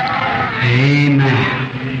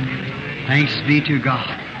 Amen. Thanks be to God.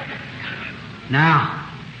 Now,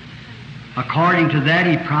 according to that,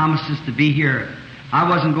 He promises to be here. I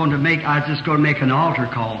was just going to make an altar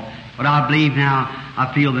call, but I believe now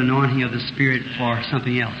I feel the anointing of the Spirit for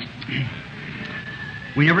something else.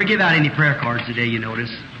 We never give out any prayer cards today, you notice.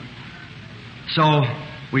 So,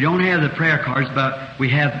 we don't have the prayer cards, but we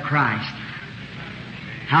have Christ.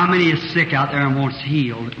 How many is sick out there and wants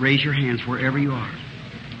healed? Raise your hands wherever you are.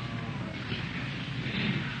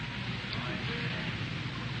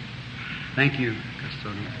 Thank you,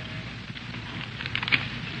 custodian.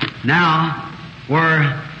 Now,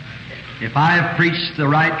 if I have preached the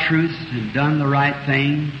right truth and done the right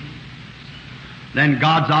thing, then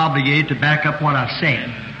God's obligated to back up what I've said.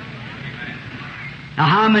 Now,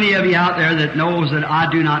 how many of you out there that knows that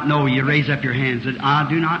I do not know you? Raise up your hands that I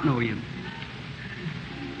do not know you.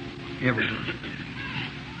 Everyone.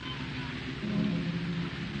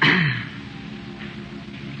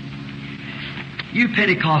 You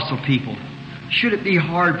Pentecostal people, should it be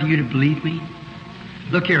hard for you to believe me?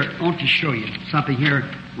 Look here, I want to show you something here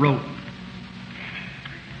wrote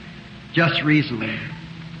just recently.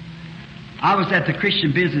 I was at the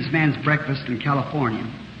Christian Businessman's Breakfast in California.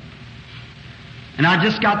 And I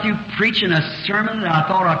just got through preaching a sermon that I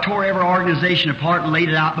thought I tore every organization apart and laid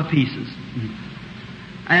it out by pieces.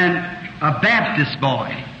 And a Baptist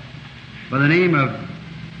boy by the name of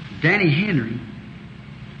Danny Henry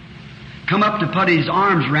come up to put his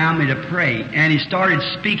arms around me to pray, and he started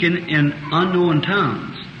speaking in unknown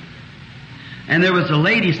tongues. And there was a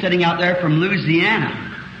lady sitting out there from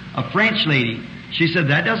Louisiana, a French lady. She said,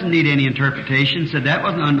 that doesn't need any interpretation. Said that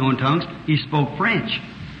wasn't unknown tongues. He spoke French.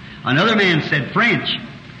 Another man said French.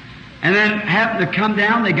 And then happened to come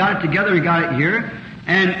down, they got it together, we got it here,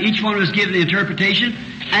 and each one was given the interpretation,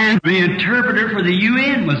 and the interpreter for the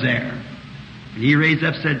UN was there. And he raised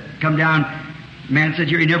up, said, come down. The man said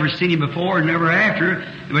here he'd never seen him before and never after,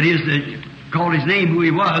 but he called his name, who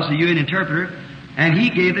he was, the UN interpreter, and he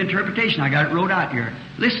gave the interpretation. I got it wrote out here.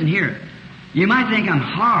 Listen here. You might think I'm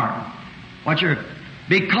hard.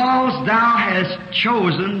 Because thou hast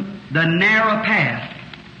chosen the narrow path,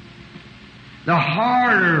 the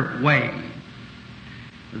harder way.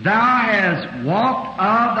 Thou hast walked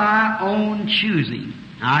of thy own choosing.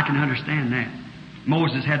 Now, I can understand that.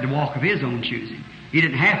 Moses had to walk of his own choosing. He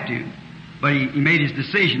didn't have to, but he made his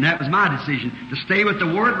decision. That was my decision, to stay with the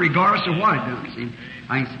Word regardless of what it done. See?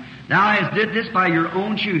 Thou hast did this by your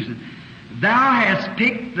own choosing. Thou hast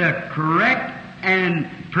picked the correct and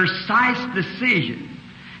precise decision,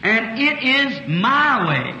 and it is my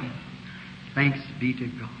way. Thanks be to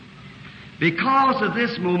God. Because of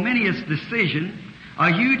this momentous decision,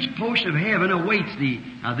 a huge portion of heaven awaits thee.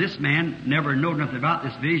 Now, this man never knew nothing about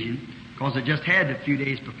this vision, because it just had a few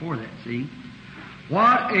days before that, see?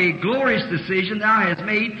 What a glorious decision thou hast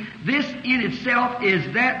made. This in itself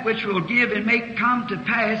is that which will give and make come to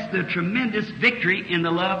pass the tremendous victory in the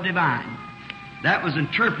love divine. That was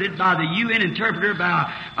interpreted by the UN interpreter, by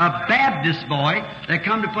a Baptist boy that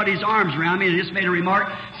come to put his arms around me and just made a remark,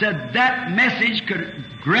 said that message could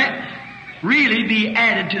really be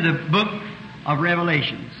added to the book of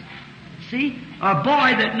Revelations. See? A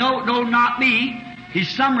boy that no, not me, he's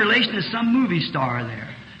some relation to some movie star there.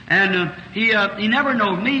 And he never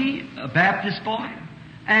knowed me, a Baptist boy.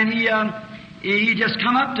 And he just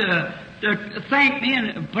come up to thank me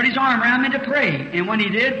and put his arm around me to pray. And when he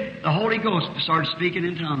did, the Holy Ghost started speaking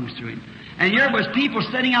in tongues to him. And here was people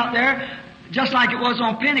sitting out there just like it was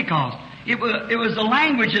on Pentecost. It was the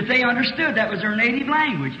language that they understood. That was their native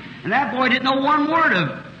language. And that boy didn't know one word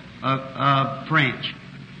of French.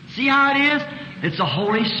 See how it is? It's the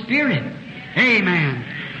Holy Spirit. Amen.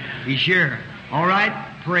 He's here. All right?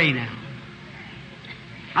 Pray now.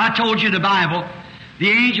 I told you the Bible, the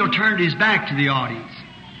angel turned his back to the audience.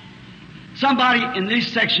 Somebody in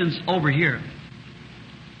these sections over here.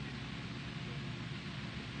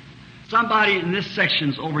 Somebody in this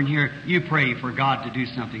section's over in here, you pray for God to do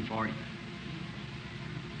something for you.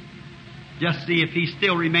 Just see if he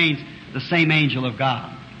still remains the same angel of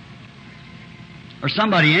God. Or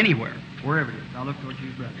somebody anywhere, wherever it is. I'll look towards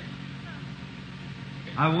you, brother.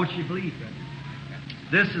 I want you to believe, brother.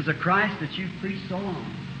 This is a Christ that you've preached so long.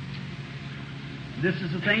 This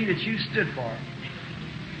is the thing that you stood for.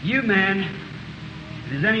 You, man, if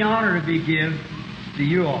there's any honor to be given to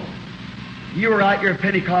you all. You were out here at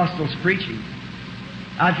Pentecostals preaching.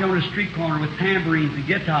 Out here on the street corner with tambourines and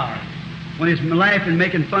guitars. When he's laughing,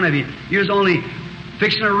 making fun of you. You was only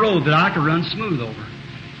fixing a road that I could run smooth over.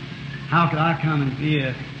 How could I come and be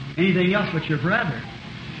anything else but your brother?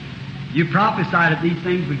 You prophesied that these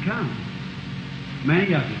things would come.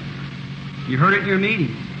 Many of you. You heard it in your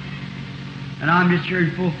meetings. And I'm just here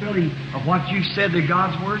in fulfilling of what you said that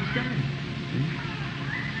God's Word said. See?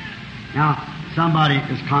 Now, somebody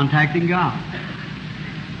is contacting God.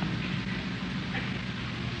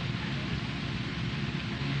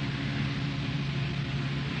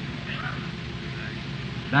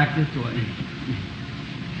 Back this way.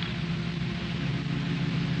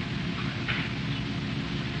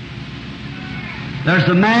 There's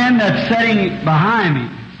a man that's sitting behind me,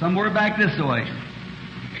 somewhere back this way.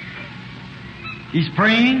 He's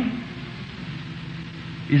praying.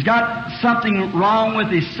 He's got something wrong with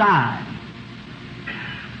his side.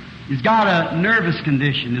 He's got a nervous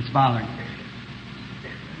condition that's bothering him.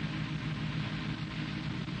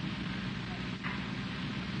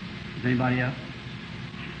 Is anybody up?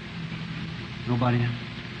 Nobody up?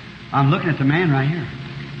 I'm looking at the man right here.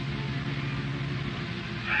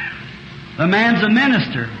 The man's a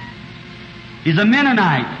minister. He's a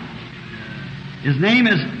Mennonite. His name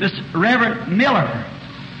is Mr. Reverend Miller.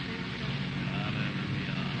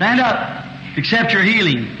 Stand up. Accept your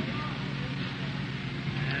healing.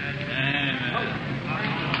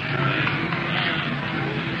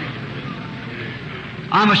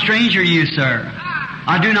 I'm a stranger to you, sir.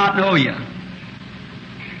 I do not know you.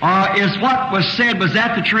 Is what was said, was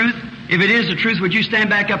that the truth? If it is the truth, would you stand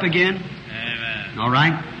back up again? Amen. All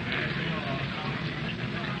right.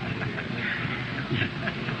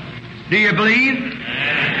 Do you believe?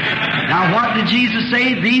 Now what did Jesus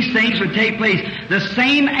say? These things would take place. The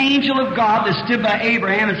same angel of God that stood by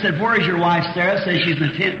Abraham and said, "Where is your wife Sarah?" says she's in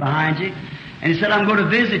the tent behind you. And he said, "I'm going to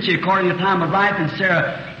visit you according to the time of life." And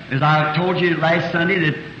Sarah, as I told you last Sunday,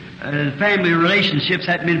 that family relationships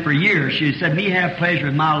hadn't been for years. She said, "Me have pleasure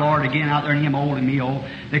with my Lord again out there, and him old and me old."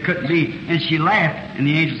 They couldn't be. And she laughed, and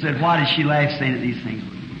the angel said, "Why did she laugh, saying that these things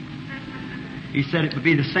would be?" He said it would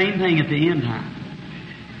be the same thing at the end time.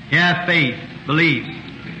 Have faith. Believe.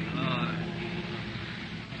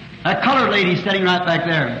 That colored lady sitting right back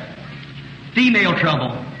there. Female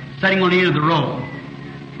trouble. Sitting on the end of the road.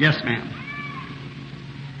 Yes, ma'am.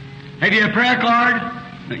 Have you a prayer card?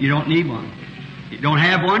 No, you don't need one. You don't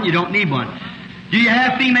have one, you don't need one. Do you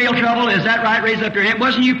have female trouble? Is that right? Raise up your hand.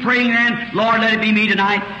 Wasn't you praying then, "Lord, let it be me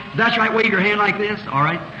tonight"? If that's right, wave your hand like this. All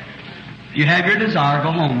right. You have your desire.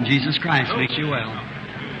 Go home. Jesus Christ makes you well.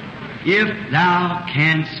 If thou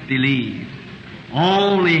canst believe,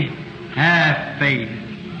 only have faith.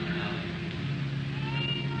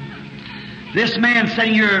 This man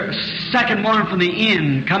sitting here, second one from the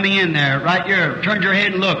inn, coming in there, right here, turned your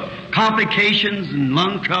head and looked. Complications and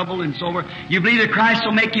lung trouble and so forth. You believe that Christ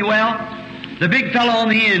will make you well? The big fellow on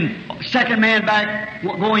the inn, second man back,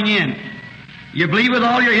 going in. You believe with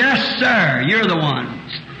all your, yes, sir, you're the one.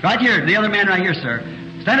 Right here, the other man right here, sir.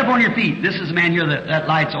 Stand up on your feet. This is the man here that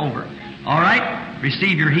light's over. All right?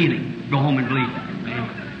 Receive your healing. Go home and believe.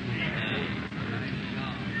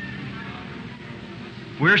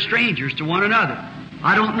 We're strangers to one another.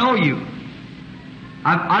 I don't know you.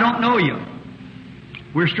 I don't know you.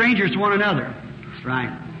 We're strangers to one another. That's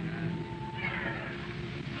right.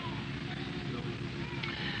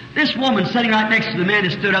 This woman sitting right next to the man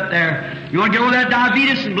that stood up there, you want to get over that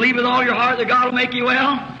diabetes and believe with all your heart that God will make you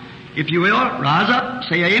well? If you will, rise up,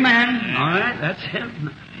 say amen. All right, that's it.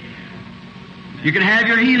 You can have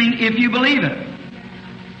your healing if you believe it.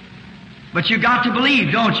 But you've got to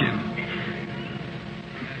believe, don't you?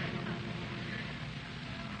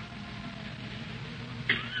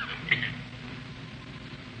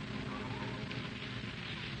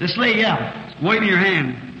 This lady, yeah, waving your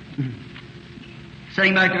hand,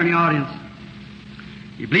 sitting back there in the audience.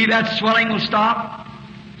 You believe that swelling will stop?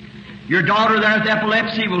 Your daughter there with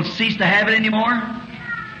epilepsy will cease to have it anymore?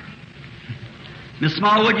 Miss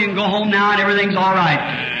Smallwood, you can go home now and everything's all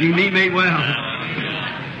right. You can be made well.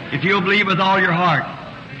 If you'll believe with all your heart.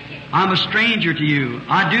 I'm a stranger to you.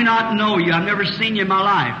 I do not know you. I've never seen you in my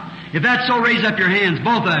life. If that's so, raise up your hands,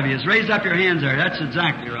 both of you. Raise up your hands there. That's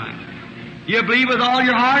exactly right. You believe with all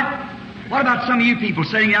your heart? What about some of you people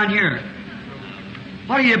sitting down here?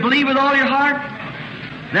 What do you believe with all your heart?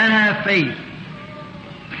 Then have faith.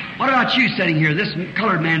 What about you sitting here, this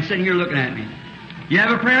colored man sitting here looking at me? You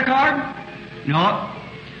have a prayer card? No,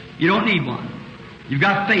 you don't need one. You've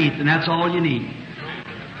got faith, and that's all you need.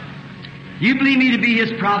 You believe me to be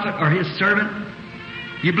His prophet or His servant?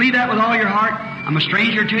 You believe that with all your heart? I'm a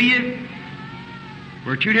stranger to you.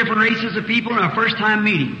 We're two different races of people in our first time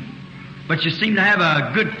meeting. But you seem to have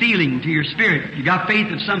a good feeling to your spirit. You got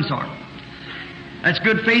faith of some sort. That's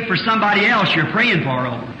good faith for somebody else you're praying for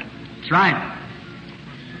over. That's right.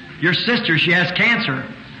 Your sister, she has cancer.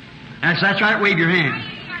 That's right, wave your hand.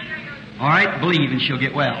 All right, believe and she'll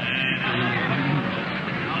get well.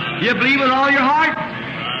 You believe with all your heart?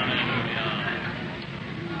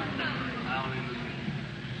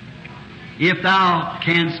 If thou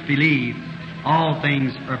canst believe, all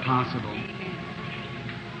things are possible.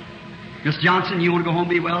 Miss Johnson, you want to go home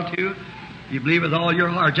and be well too? You believe with all your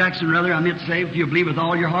heart. Jackson, rather, I meant to say, if you believe with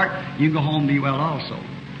all your heart, you can go home and be well also.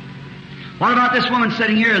 What about this woman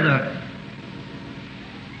sitting here?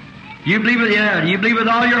 You believe with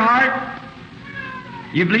all your heart?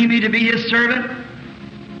 You believe me to be His servant?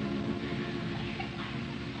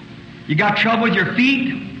 You got trouble with your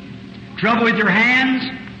feet? Trouble with your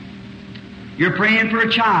hands? You're praying for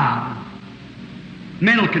a child.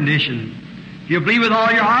 Mental condition. If you believe with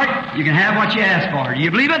all your heart, you can have what you ask for. Do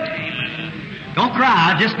you believe it? Don't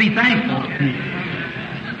cry, just be thankful.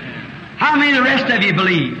 How many of the rest of you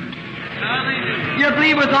believe? You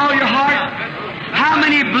believe with all your heart? How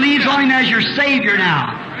many believes on Him as your Savior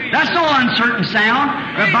now? That's no uncertain sound.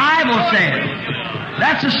 The Bible says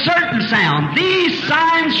that's a certain sound. These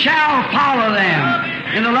signs shall follow them.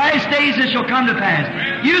 In the last days it shall come to pass.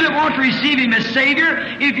 You that want to receive Him as Savior,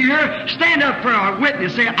 if you're here, stand up for a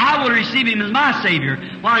witness. Say, I will receive Him as my Savior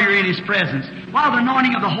while you're in His presence. While the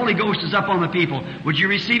anointing of the Holy Ghost is up on the people, would you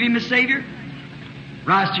receive Him as Savior?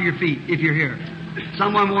 Rise to your feet if you're here.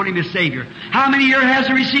 Someone want Him as Savior. How many here has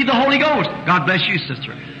received the Holy Ghost? God bless you,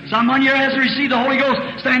 sister. Someone here has received the Holy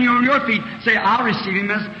Ghost. Stand on your feet. Say, I'll receive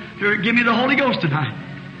Him as, give me the Holy Ghost tonight.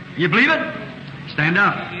 You believe it? Stand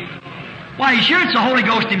up. Why, sure it's the Holy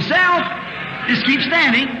Ghost Himself. Just keep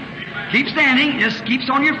standing. Keep standing. Just keeps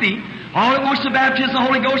on your feet. All that wants to baptize the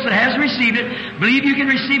Holy Ghost that hasn't received it, believe you can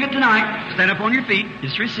receive it tonight. Stand up on your feet.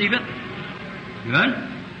 Just receive it. Good.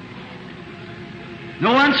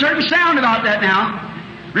 No uncertain sound about that now.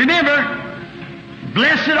 Remember,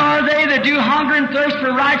 blessed are they that do hunger and thirst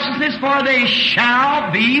for righteousness, for they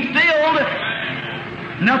shall be filled.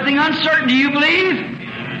 Nothing uncertain. Do you believe?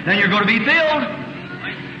 Then you're going to be filled.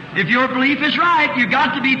 If your belief is right, you've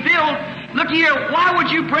got to be filled. Look here, why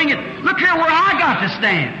would you bring it? Look here where I got to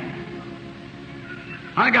stand.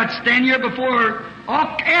 I got to stand here before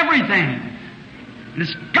everything. And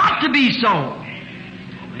it's got to be so.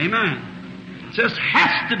 Amen. It just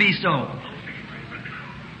has to be so.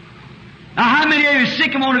 Now, how many of you are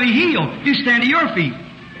sick and want to be healed? You stand to your feet.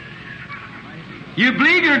 You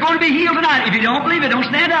believe you're going to be healed tonight. If you don't believe it, don't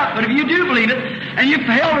stand up. But if you do believe it, and you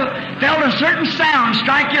felt a certain sound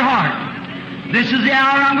strike your heart, this is the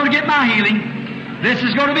hour I'm going to get my healing. This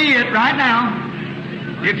is going to be it right now.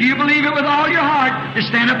 If you believe it with all your heart, just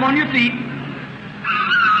stand up on your feet.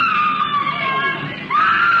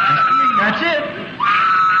 That's it.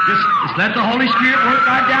 Just let the Holy Spirit work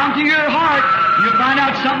right down to your heart. You'll find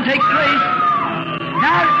out something takes place.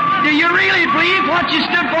 Now, do you really believe what you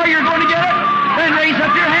stood for, you're going to get it? Then raise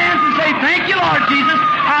up your hands and say, thank you, Lord Jesus.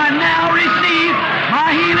 I now receive my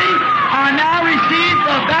healing. I and now receive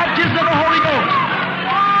the baptism of the Holy Ghost.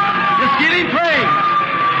 Just give Him praise.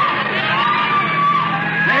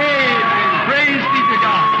 Amen. Praise be to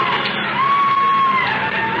God.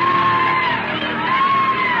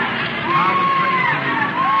 I will praise Him.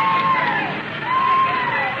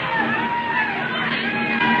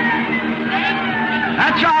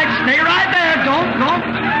 That's right. Stay right there. Don't.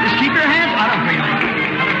 Just keep your hands. I don't pray no more.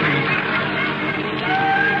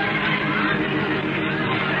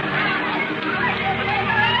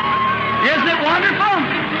 Isn't it wonderful?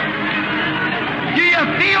 Do you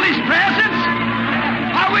feel His presence?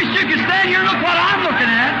 I wish you could stand here and look what I'm looking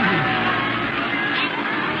at.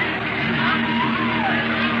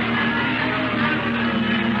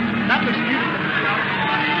 That looks beautiful.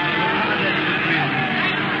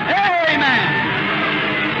 Amen.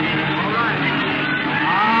 All right. I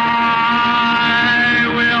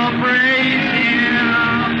will praise Him.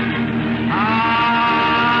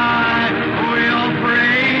 I will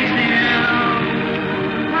praise Him.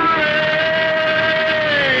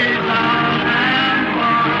 Praise the Lamb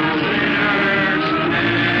for sinners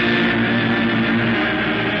name.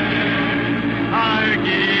 I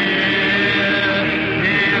give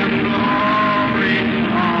Him glory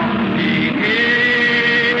on the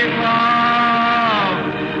eve of,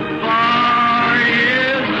 for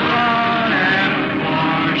His blood hath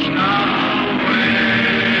washed away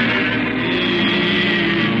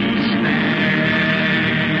His stain.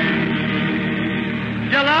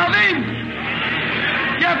 You love Him?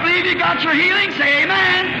 You believe you got your healing? Say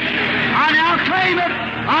amen. I now claim it.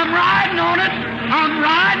 I'm riding on it. I'm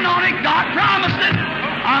riding on it. God promised it.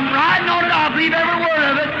 I'm riding on it. I believe every word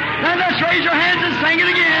of it. Then let's raise your hands and sing it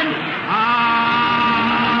again. I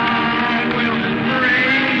will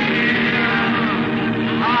praise Him.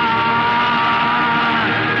 I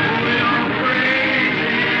will praise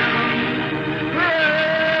Him.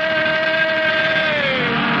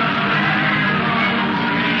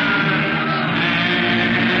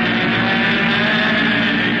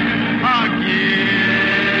 I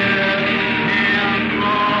give Him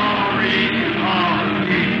glory on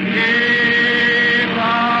the eve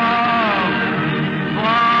of,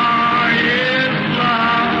 for His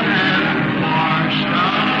blood hath washed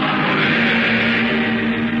away.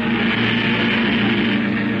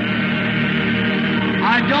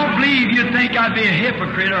 I don't believe you think I'd be a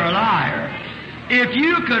hypocrite or a liar. If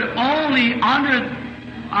you could only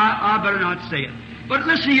I better not say it. But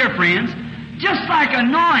listen here, friends. Just like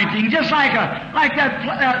anointing, just like that light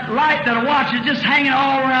that a watch is just hanging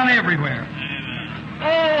all around everywhere.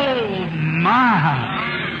 Oh my!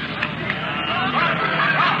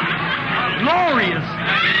 Glorious!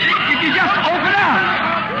 If you just open up,